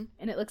 Mm-hmm.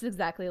 And it looks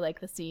exactly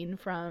like the scene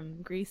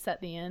from Grease at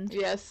the end.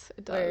 Yes,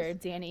 it does. Where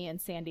Danny and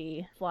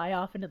Sandy fly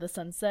off into the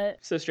sunset.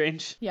 So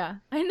strange. Yeah,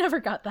 I never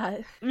got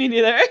that. Me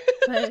neither.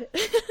 But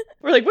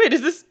we're like, wait,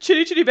 is this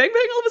Chitty Chitty Bang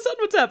Bang all of a sudden?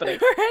 What's happening?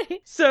 Right.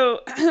 So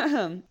I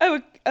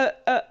have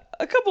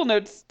a couple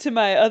notes to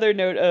my other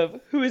note of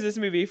who is this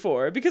movie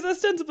for, because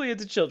ostensibly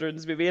it's a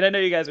children's movie, and I know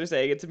you guys are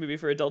saying it's a movie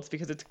for adults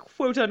because it's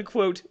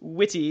quote-unquote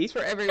witty. It's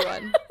for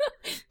everyone.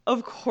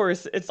 Of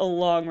course, it's a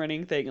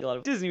long-running thing in a lot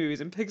of Disney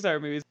movies and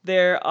Pixar movies.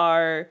 There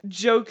are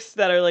jokes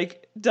that are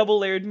like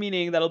double-layered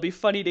meaning that'll be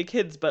funny to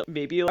kids, but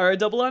maybe are a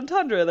double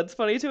entendre that's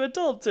funny to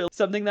adults, or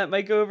something that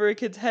might go over a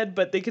kid's head,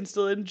 but they can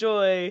still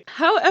enjoy.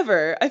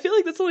 However, I feel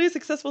like that's only a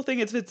successful thing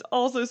if it's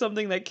also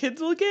something that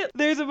kids will get.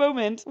 There's a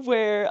moment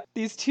where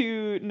these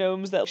two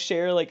gnomes that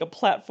share like a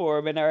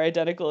platform and are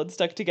identical and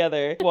stuck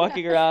together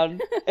walking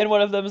around, and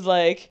one of them's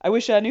like, I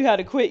wish I knew how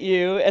to quit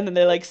you, and then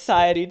they like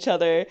sigh at each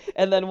other,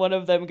 and then one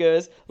of them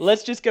goes,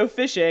 let's just go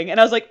fishing. And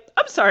I was like,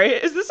 I'm sorry,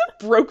 is this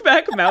a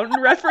Brokeback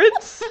Mountain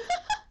reference?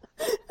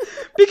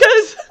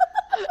 Because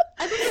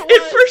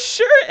it for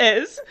sure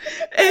is.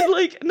 And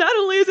like, not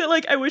only is it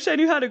like, I wish I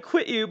knew how to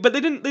quit you, but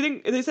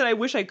they said, I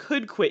wish I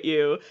could quit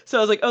you. So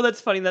I was like, oh,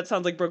 that's funny. That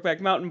sounds like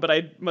Brokeback Mountain, but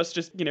I must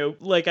just,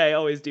 like I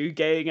always do,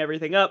 gaying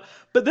everything up.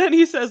 But then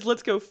he says,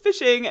 let's go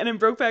fishing. And in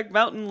Brokeback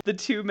Mountain, the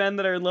two men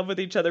that are in love with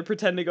each other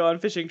pretend to go on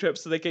fishing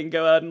trips so they can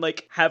go out and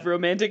like have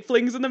romantic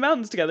flings in the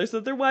mountains together so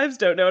that their wives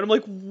don't know. And I'm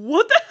like,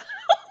 what the hell?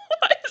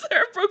 Why is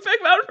there a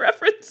Brokeback Mountain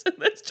reference in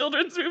this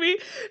children's movie?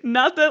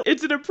 Not that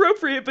it's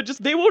inappropriate, but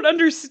just they won't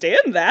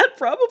understand that,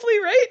 probably,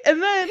 right?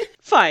 And then,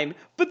 fine.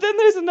 But then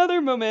there's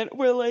another moment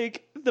where,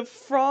 like, the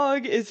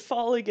frog is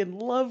falling in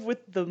love with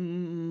the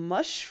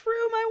mushroom,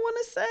 I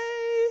want to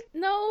say?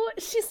 No,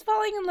 she's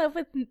falling in love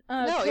with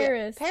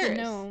Paris. Paris. The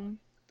gnome.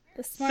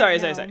 The smart Sorry.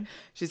 gnome.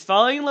 She's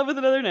falling in love with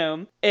another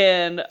gnome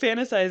and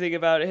fantasizing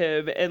about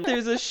him. And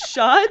there's a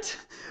shot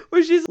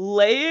where she's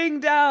laying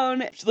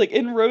down, like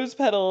in rose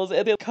petals,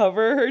 and they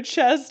cover her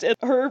chest and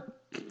her.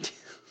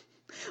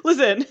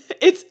 Listen,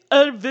 it's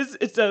a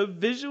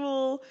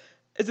visual.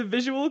 It's a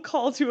visual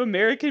call to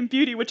American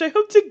Beauty, which I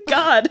hope to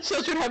God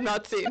Children have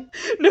not seen.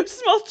 no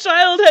small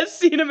child has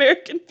seen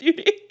American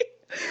Beauty.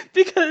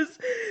 Because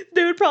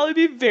they would probably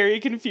be very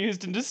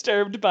confused and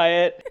disturbed by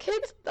it.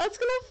 Kids, that's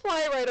gonna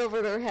fly right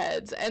over their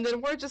heads, and then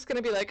we're just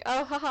gonna be like,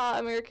 oh, haha,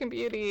 American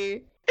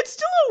Beauty. It's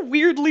still a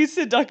weirdly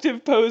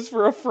seductive pose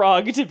for a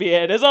frog to be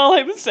in, is all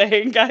I'm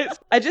saying, guys.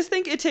 I just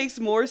think it takes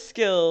more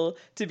skill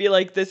to be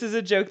like, this is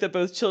a joke that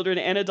both children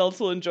and adults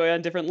will enjoy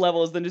on different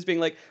levels than just being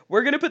like,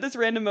 we're gonna put this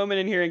random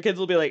moment in here and kids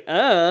will be like,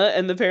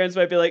 and the parents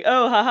might be like,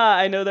 oh, haha,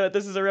 I know that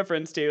this is a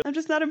reference to. I'm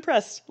just not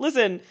impressed.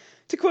 Listen,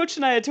 to quote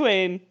Shania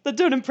Twain, that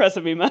don't impress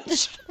me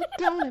much.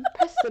 Don't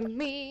impress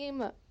me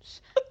much.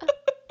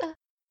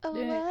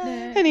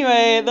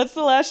 Anyway, that's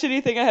the last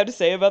shitty thing I have to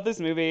say about this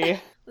movie.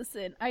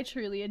 Listen, I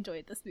truly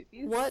enjoyed this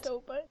movie What?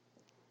 so much.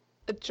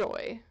 A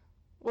joy.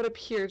 What a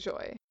pure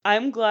joy.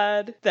 I'm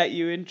glad that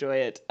you enjoy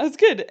it. That's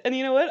good. And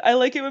you know what? I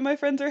like it when my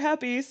friends are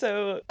happy,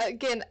 so...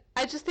 Again,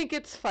 I just think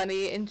it's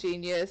funny and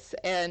genius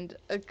and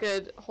a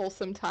good,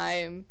 wholesome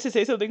time. To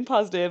say something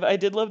positive, I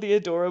did love the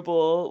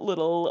adorable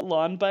little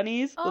lawn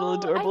bunnies. Little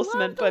adorable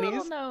cement the bunnies.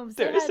 Little gnomes.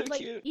 They They were had, so like,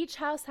 cute. Each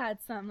house had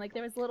some. Like,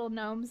 there was little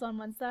gnomes on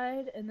one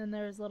side, and then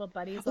there was little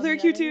bunnies Oh, on they're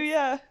the cute others. too,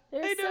 yeah.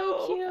 They're I so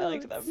know. cute. I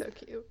liked them. So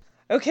cute.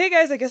 Okay,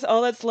 guys, I guess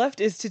all that's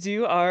left is to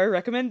do our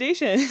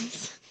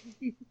recommendations.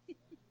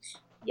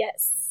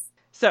 Yes.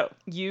 So,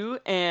 you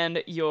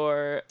and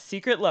your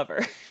secret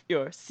lover.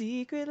 Your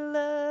secret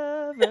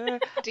lover.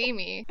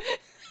 Steamy.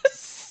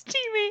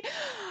 Steamy.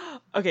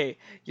 Okay,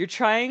 you're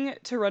trying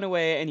to run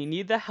away and you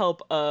need the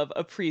help of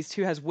a priest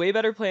who has way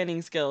better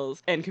planning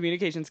skills and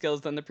communication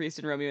skills than the priest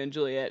in Romeo and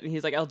Juliet. And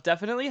he's like, I'll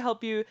definitely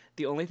help you.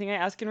 The only thing I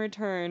ask in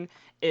return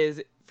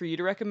is for you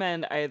to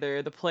recommend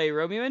either the play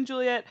Romeo and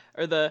Juliet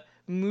or the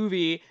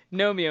movie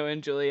Nomeo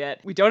and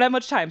Juliet. We don't have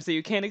much time, so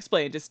you can't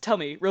explain. Just tell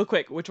me real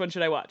quick, which one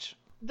should I watch?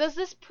 Does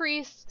this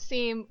priest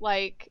seem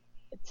like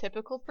a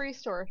typical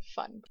priest or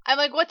fun? I'm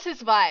like, what's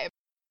his vibe?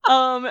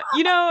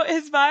 You know,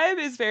 his vibe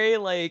is very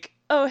like,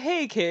 oh,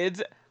 hey,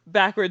 kids,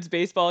 backwards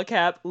baseball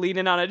cap,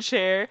 leaning on a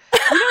chair.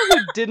 You know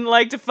who didn't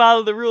like to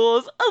follow the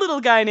rules? A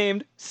little guy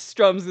named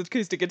strums the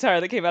acoustic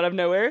guitar that came out of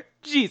nowhere.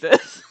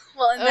 Jesus.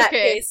 Well, in that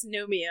Okay. case,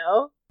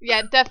 Nomeo.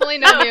 Yeah, definitely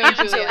Nomeo and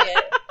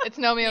Juliet. It's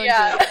Nomeo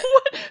Yeah. and Juliet.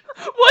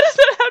 What does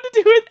that have to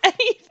do with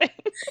anything?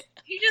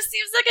 He just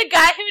seems like a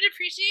guy who would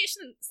appreciate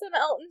some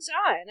Elton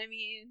John. I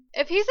mean,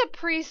 If he's a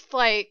priest,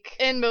 like,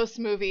 in most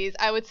movies,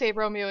 I would say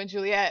Romeo and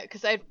Juliet,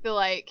 because I feel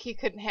like he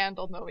couldn't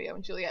handle Romeo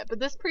and Juliet. But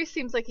this priest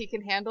seems like he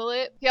can handle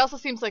it. He also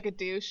seems like a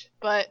douche,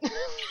 but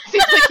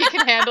seems like he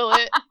can handle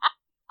it.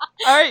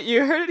 All right,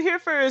 you heard it here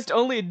first.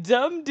 Only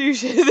dumb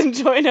douches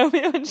enjoy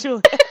Romeo and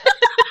Juliet.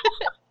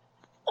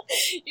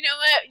 you know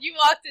what? You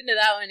walked into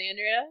that one,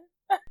 Andrea.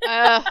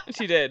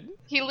 She did.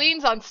 He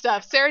leans on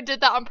stuff. Sarah did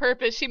that on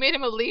purpose. She made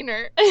him a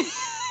leaner.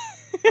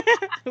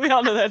 We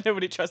all know that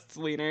nobody trusts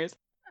leaners.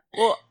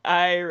 Well,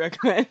 I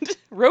recommend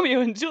Romeo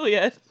and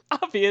Juliet,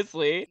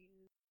 obviously.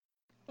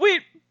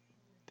 Wait,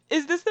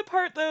 is this the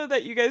part, though,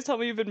 that you guys tell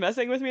me you've been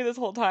messing with me this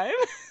whole time?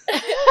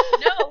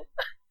 No.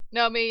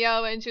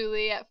 Romeo and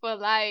Juliet for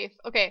life.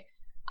 Okay,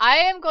 I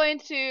am going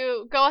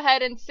to go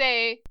ahead and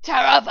say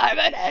Terra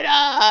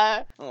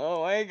Firminator!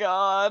 Oh my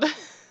god.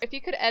 If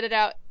you could edit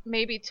out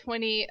maybe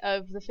 20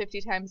 of the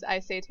 50 times I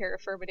say Terra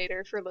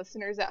Firminator for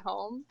listeners at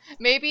home,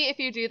 maybe if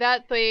you do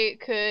that, they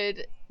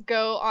could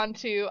go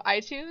onto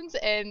iTunes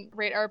and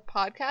rate our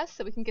podcast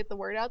so we can get the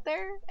word out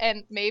there.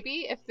 And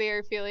maybe if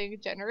they're feeling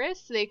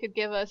generous, they could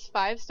give us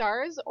 5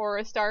 stars or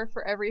a star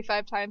for every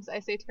 5 times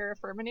I say Terra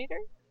Firminator.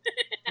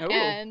 Oh,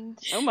 And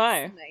oh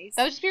my. Nice.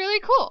 that would just be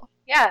really cool.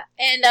 Yeah,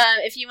 and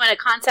if you want to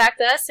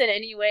contact us in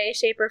any way,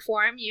 shape, or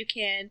form, you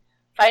can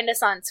find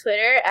us on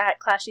Twitter at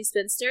Clashy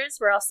Spinsters.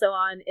 We're also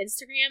on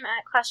Instagram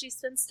at Clashy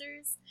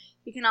Spinsters.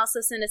 You can also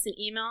send us an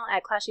email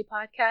at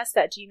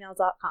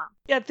clashypodcast@gmail.com.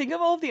 Yeah, think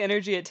of all of the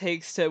energy it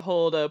takes to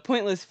hold a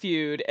pointless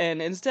feud, and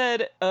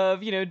instead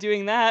of,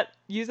 doing that,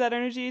 use that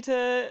energy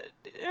to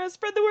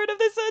spread the word of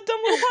this dumb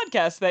little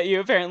podcast that you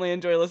apparently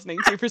enjoy listening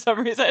to for some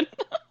reason.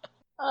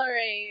 All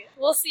right.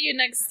 We'll see you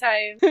next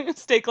time.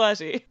 Stay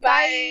clashy.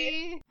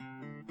 Bye.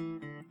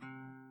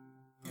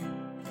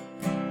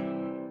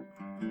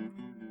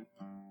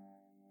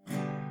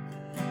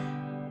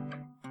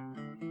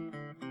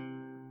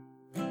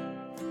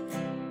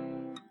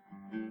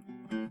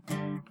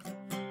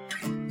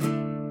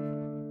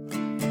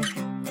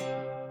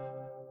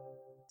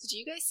 Did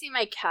you guys see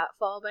my cat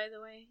fall, by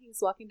the way? He was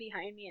walking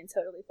behind me and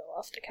totally fell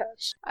off the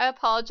couch. I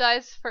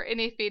apologize for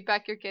any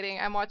feedback you're getting.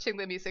 I'm watching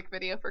the music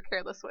video for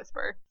Careless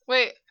Whisper.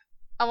 Wait,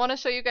 I want to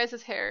show you guys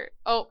his hair.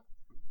 Oh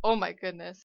my goodness.